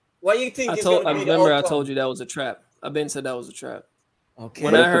 What you think? I told you that was a trap. I've been said that was a trap. Okay.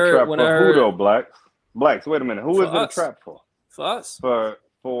 When I heard who though, blacks. Wait a minute. Who is it a trap for? For us.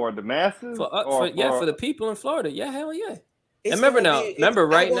 For the masses. For the people in Florida. Yeah, hell yeah. And remember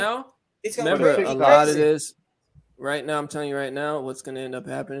right now, a lot of this. Right now, I'm telling you right now, what's going to end up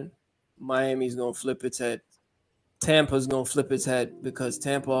happening? Miami's going to flip its head. Tampa's going to flip its head because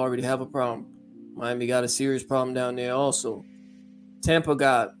Tampa already have a problem. Miami got a serious problem down there also. Tampa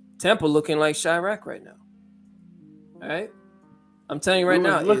looking like Chirac right now. All right? I'm telling you right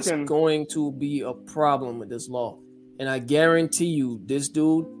now, it's going to be a problem with this law. And I guarantee you, this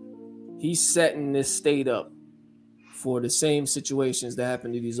dude, he's setting this state up for the same situations that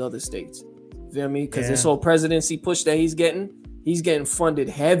happen to these other states. You feel me? Because this whole presidency push that he's getting funded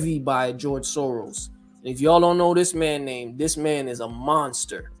heavy by George Soros. And if y'all don't know this man name, this man is a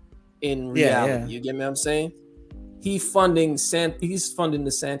monster in reality. Yeah. You get me what I'm saying? He's funding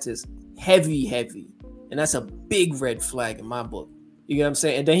DeSantis heavy. And that's a big red flag in my book. You get what I'm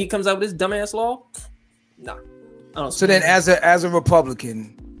saying? And then he comes out with this dumbass law? Nah. I don't. So then as a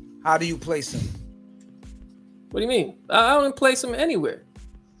Republican, how do you place him? What do you mean? I don't place him anywhere.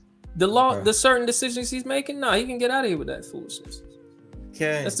 The law, the certain decisions he's making, he can get out of here with that foolishness.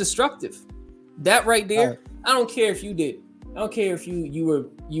 Okay. That's destructive. That right there, I don't care if you did. I don't care if you were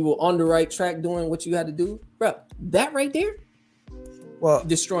on the right track doing what you had to do. Bro, that right there,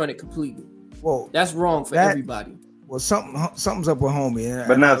 destroying it completely. Well, that's wrong for everybody. Well, something's up with homie.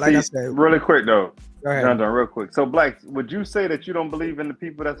 But now, like I said, really quick though. Go ahead. John, real quick. So, Blacks, would you say that you don't believe in the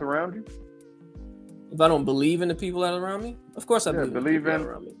people that's around you? If I don't believe in the people that are around me, of course I believe in the people that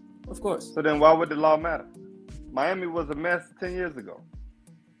are around me. Of course. So then why would the law matter? Miami was a mess 10 years ago.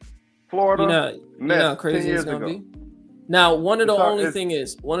 Florida, you know how crazy it's going to be? Now, one of the only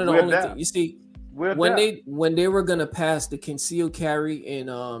things, you see, when they were going to pass the concealed carry in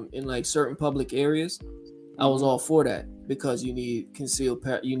like certain public areas, I was all for that because you need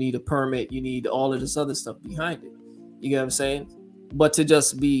you need a permit, you need all of this other stuff behind it. You get what I'm saying? But to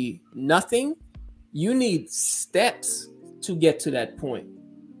just be nothing, you need steps to get to that point.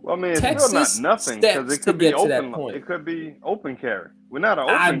 Well, I mean, it's still not nothing because it could be open. It could be open carry. We're not an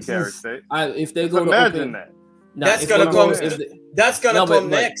open carry state. If they go imagine to open, that. That's gonna come. That's gonna come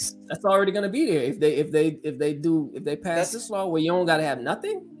next. That's already gonna be there. If they pass this law where you don't gotta have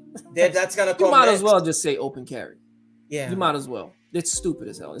nothing. That's gonna come. You might as well just say open carry. Yeah. You might as well. It's stupid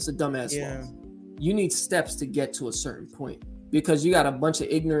as hell. It's a dumbass law. You need steps to get to a certain point because you got a bunch of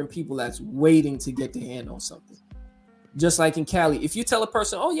ignorant people that's waiting to get their hand on something. Just like in Cali, if you tell a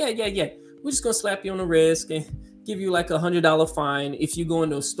person, oh yeah, we're just gonna slap you on the wrist and give you like $100 fine if you go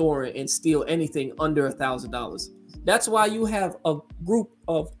into a store and steal anything under $1,000. That's why you have a group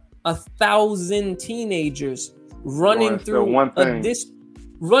of 1,000 teenagers running through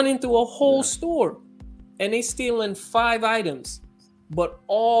a whole store, and they stealing 5 items, but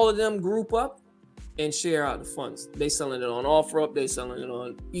all of them group up and share out the funds. They selling it on OfferUp, they selling it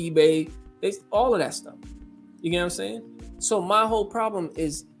on eBay, all of that stuff. You get what I'm saying? So my whole problem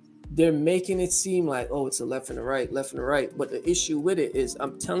is they're making it seem like, oh, it's a left and a right. But the issue with it is,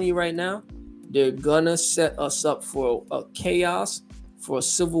 I'm telling you right now, they're gonna set us up for a chaos, for a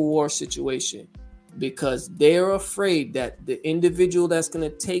civil war situation, because they're afraid that the individual that's gonna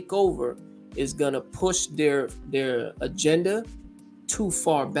take over is gonna push their agenda too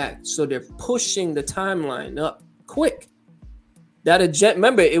far back. So they're pushing the timeline up quick. That agenda,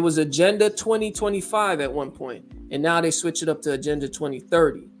 remember, it was Agenda 2025 at one point, and now they switch it up to Agenda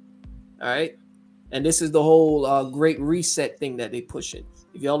 2030. All right, and this is the whole Great Reset thing that they pushing.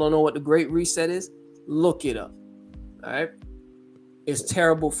 If y'all don't know what the Great Reset is, look it up. All right, it's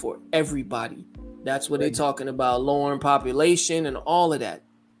terrible for everybody. That's what they're talking about, lowering population and all of that.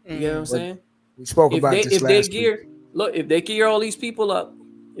 You get what I'm saying? We spoke about this last week. If they gear all these people up,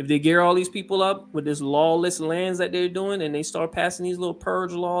 with this lawless lands that they're doing, and they start passing these little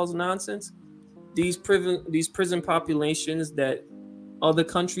purge laws nonsense, these prison populations that other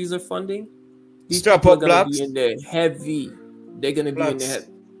countries are funding, these people are going to be in there heavy. They're going to be in there heavy.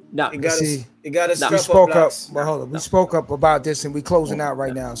 Now, you gotta we spoke up. Well, hold on. We spoke up about this, and we're closing out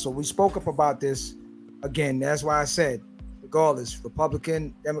right now. So we spoke up about this again. That's why I said, regardless,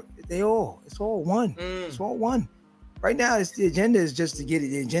 Republican, it's all one. It's all one. Right now, the agenda is just to get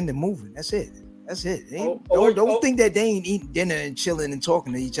the agenda moving. That's it. Don't think that they ain't eating dinner and chilling and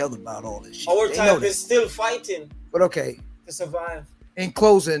talking to each other about all this shit. Our time is still fighting. But okay, to survive. In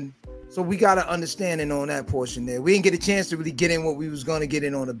closing, so we got an understanding on that portion there. We didn't get a chance to really get in what we was going to get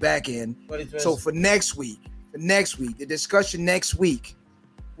in on the back end. So for next week, the discussion next week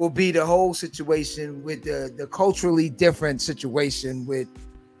will be the whole situation with the culturally different situation with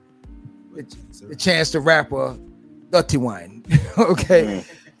the Chance the Rapper, Dirty Wine. Okay,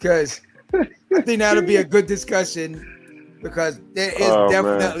 because I think that'll be a good discussion because there is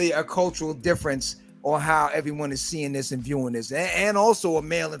definitely a cultural difference on how everyone is seeing this and viewing this, and also a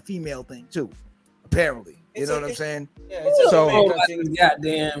male and female thing too. Apparently, you know what I'm saying? Yeah, it's so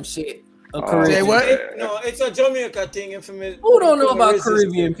goddamn shit. Say what? It's a Jamaica thing. Who don't know about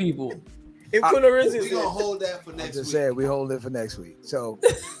Caribbean people? We're gonna hold that for next week. Said we hold it for next week. So,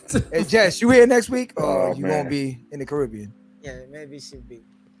 hey Jess, you here next week, or you gonna be in the Caribbean? Yeah, maybe she'll be.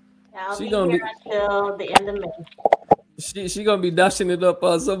 I'll be here until the end of May. She gonna be dashing it up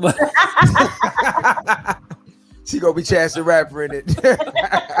on somebody. She gonna be Chance the Rapper in it.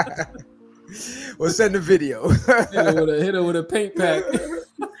 We'll send the video. hit her with a paint pack.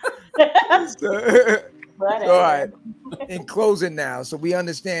 All right. In closing now, so we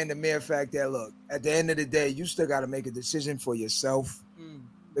understand the mere fact that look, at the end of the day, you still got to make a decision for yourself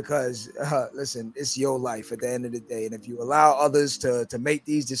because listen, it's your life at the end of the day, and if you allow others to make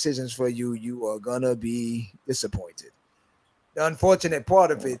these decisions for you, you are gonna be disappointed. The unfortunate part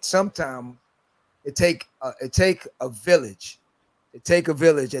of it, sometimes it take a village. It take a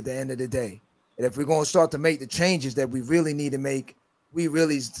village at the end of the day. And if we're going to start to make the changes that we really need to make, we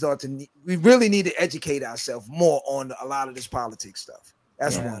really need to educate ourselves more on a lot of this politics stuff.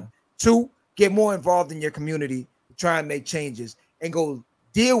 That's one. Two, get more involved in your community, try and make changes, and go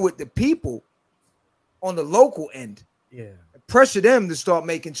deal with the people on the local end. Yeah. Pressure them to start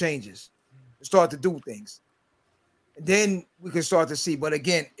making changes, to start to do things. Then we can start to see. But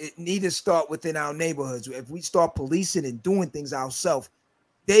again, it needs to start within our neighborhoods. If we start policing and doing things ourselves,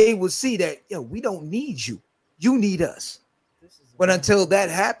 they will see that, we don't need you. You need us. But until that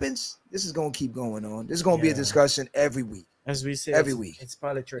happens, this is going to keep going on. This is going to be a discussion every week. As we say, every week. It's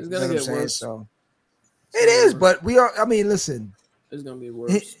politics. It's going to get worse. So it is, but we are, listen. It's going to be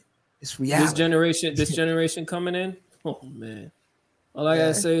worse. It's reality. This generation coming in, oh, man. All I got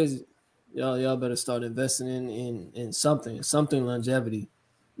to say is, y'all better start investing in something longevity,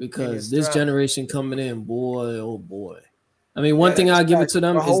 because this generation coming in, boy, oh boy. I mean, one thing I'll give it to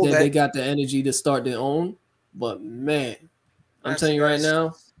them is that they got the energy to start their own. But man, I'm telling you right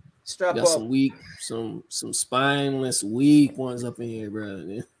now, got some weak, some spineless, weak ones up in here,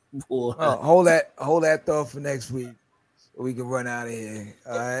 bro. Boy. Hold that thought for next week, so we can run out of here.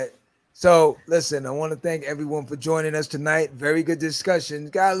 All right. So, listen, I want to thank everyone for joining us tonight. Very good discussion.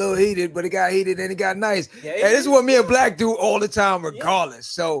 It got a little heated, but it got heated and it got nice. Yeah, and this is what me and Black do all the time, regardless.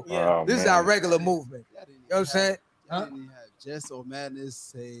 So, this is our regular movement. You know what I'm saying? Huh? Jess or Madness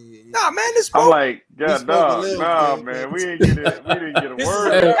say, nah, Madness spoke. I'm like, God, nah, man, we didn't get a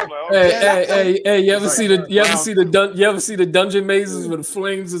word. Hey, you ever see the dungeon mazes where the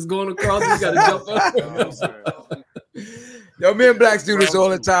flames is going across? You gotta jump up. Yo, me and Blacks do this all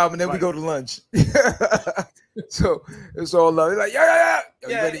the time, and then we go to lunch. So it's all love. It's like, yeah.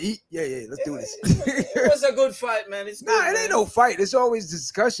 You ready to eat? Yeah. Let's do this. It was a good fight, man. It's good, it ain't no fight. It's always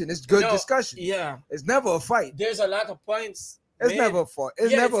discussion. It's good discussion. Yeah, it's never a fight. There's a lot of points. It's never a fight.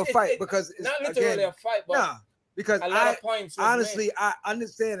 It's never a fight because it's not literally a fight, but because a lot of points. Honestly, I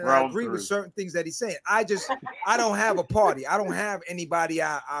understand and I agree with certain things that he's saying. I don't have a party. I don't have anybody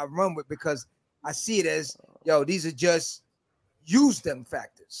I run with because I see it as these are just use them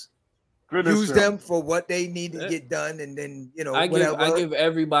factors. Use them for what they need to get done, and then I give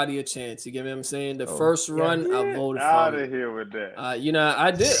everybody a chance. You get what I'm saying? The first run, I voted for. Out of here with that. I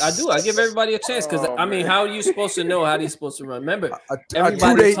do. I give everybody a chance because how are you supposed to know how they're supposed to run? Remember,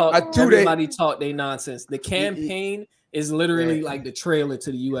 everybody talk their nonsense. The campaign is literally like the trailer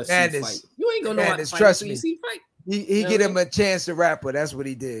to the UFC fight. You ain't gonna know how to fight until you see fight. He get him a chance to rapper. That's what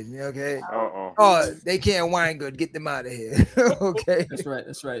he did. Okay. Oh, they can't whine good. Get them out of here. Okay.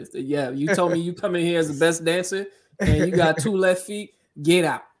 That's right. Yeah, you told me you come in here as the best dancer, and you got 2 left feet. Get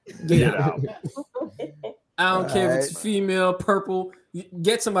out. Get out. I don't care if it's female, purple.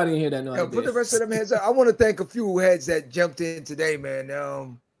 Get somebody in here that knows. Put the rest of them heads up. I want to thank a few heads that jumped in today, man. Let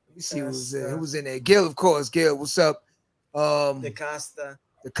me see who was in there. Gil, of course. Gil, what's up? The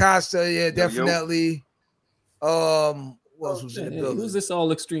Costa, yeah, definitely. Who else was in the building? Who's this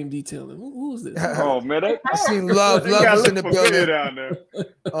all extreme detailing? Who's this? Oh man, I seen Love was in the building. Down there.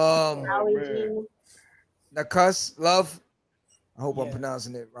 Nakus, Love. I hope I'm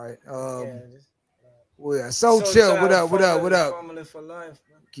pronouncing it right. So chill. What up? Formula for life,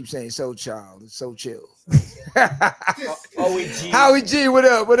 man. Keep saying so child. It's so chill. OEG. Howie G, what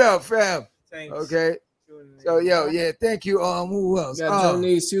up, fam? Thanks. Okay. So thank you. Who else? Got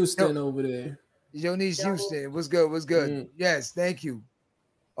Jonice Houston over there. Jonice Houston. What's good? Mm. Yes, thank you.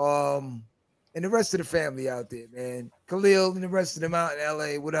 And the rest of the family out there, man. Khalil and the rest of them out in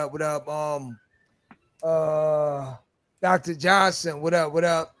LA. What up? Dr. Johnson, what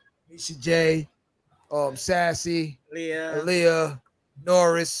up? Misha J, Sassy, Aaliyah,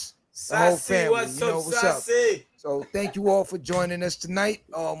 Norris, the whole family. What's up? So thank you all for joining us tonight.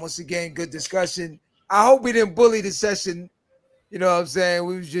 Once again, good discussion. I hope we didn't bully the session. You know what I'm saying?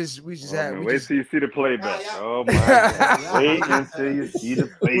 We just had. Wait till you see the playback. Oh my God. Wait until you see the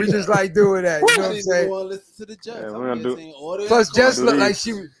playback. We just like doing that. You know what I'm saying? Listen to the judge. Yeah, we're gonna do. Plus, Jess looked like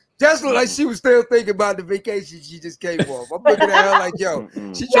she was still thinking about the vacation she just came off. I'm looking at her like, yo,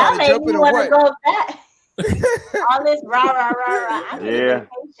 she trying to jump in or what? All this rah. Yeah.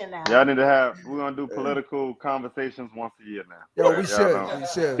 Y'all need to have. We're gonna do political conversations once a year now. Yo, we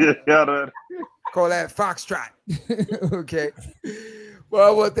should. Yeah. Call that Foxtrot. Okay. Well,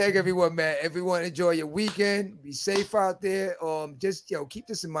 I want to thank everyone, man. Everyone enjoy your weekend. Be safe out there. Just keep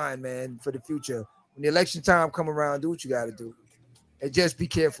this in mind, man, for the future. When the election time come around, do what you got to do, and just be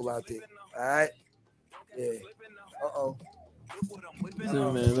careful out there. All right. Yeah.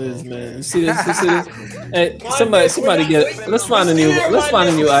 Liz, man. You see this? Hey, somebody get it. Let's find a new IT guy. Let's find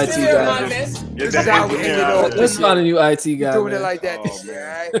a new IT guy. Doing it like that this year, all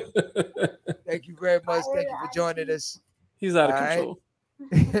right? Thank you very much. Thank you for joining us. He's out of control.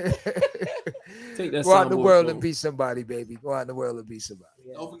 Take that. Go out in the world and be somebody, baby. Go out in the world and be somebody.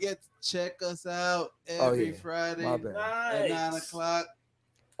 Don't forget to check us out every Friday at 9 o'clock.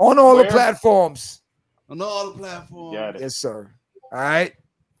 On all the platforms. On all the platforms. Yes, sir. All right.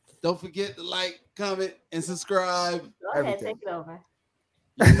 Don't forget to like, comment, and subscribe. Go ahead, take it over.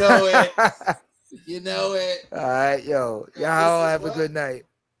 You know it. You know it. All right, yo. Y'all have a good night.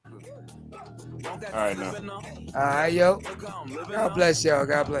 All right, now. All right, yo. God bless y'all.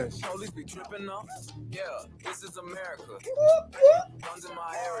 God bless. Yeah, this is America.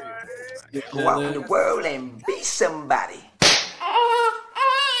 Go out in the world and be somebody.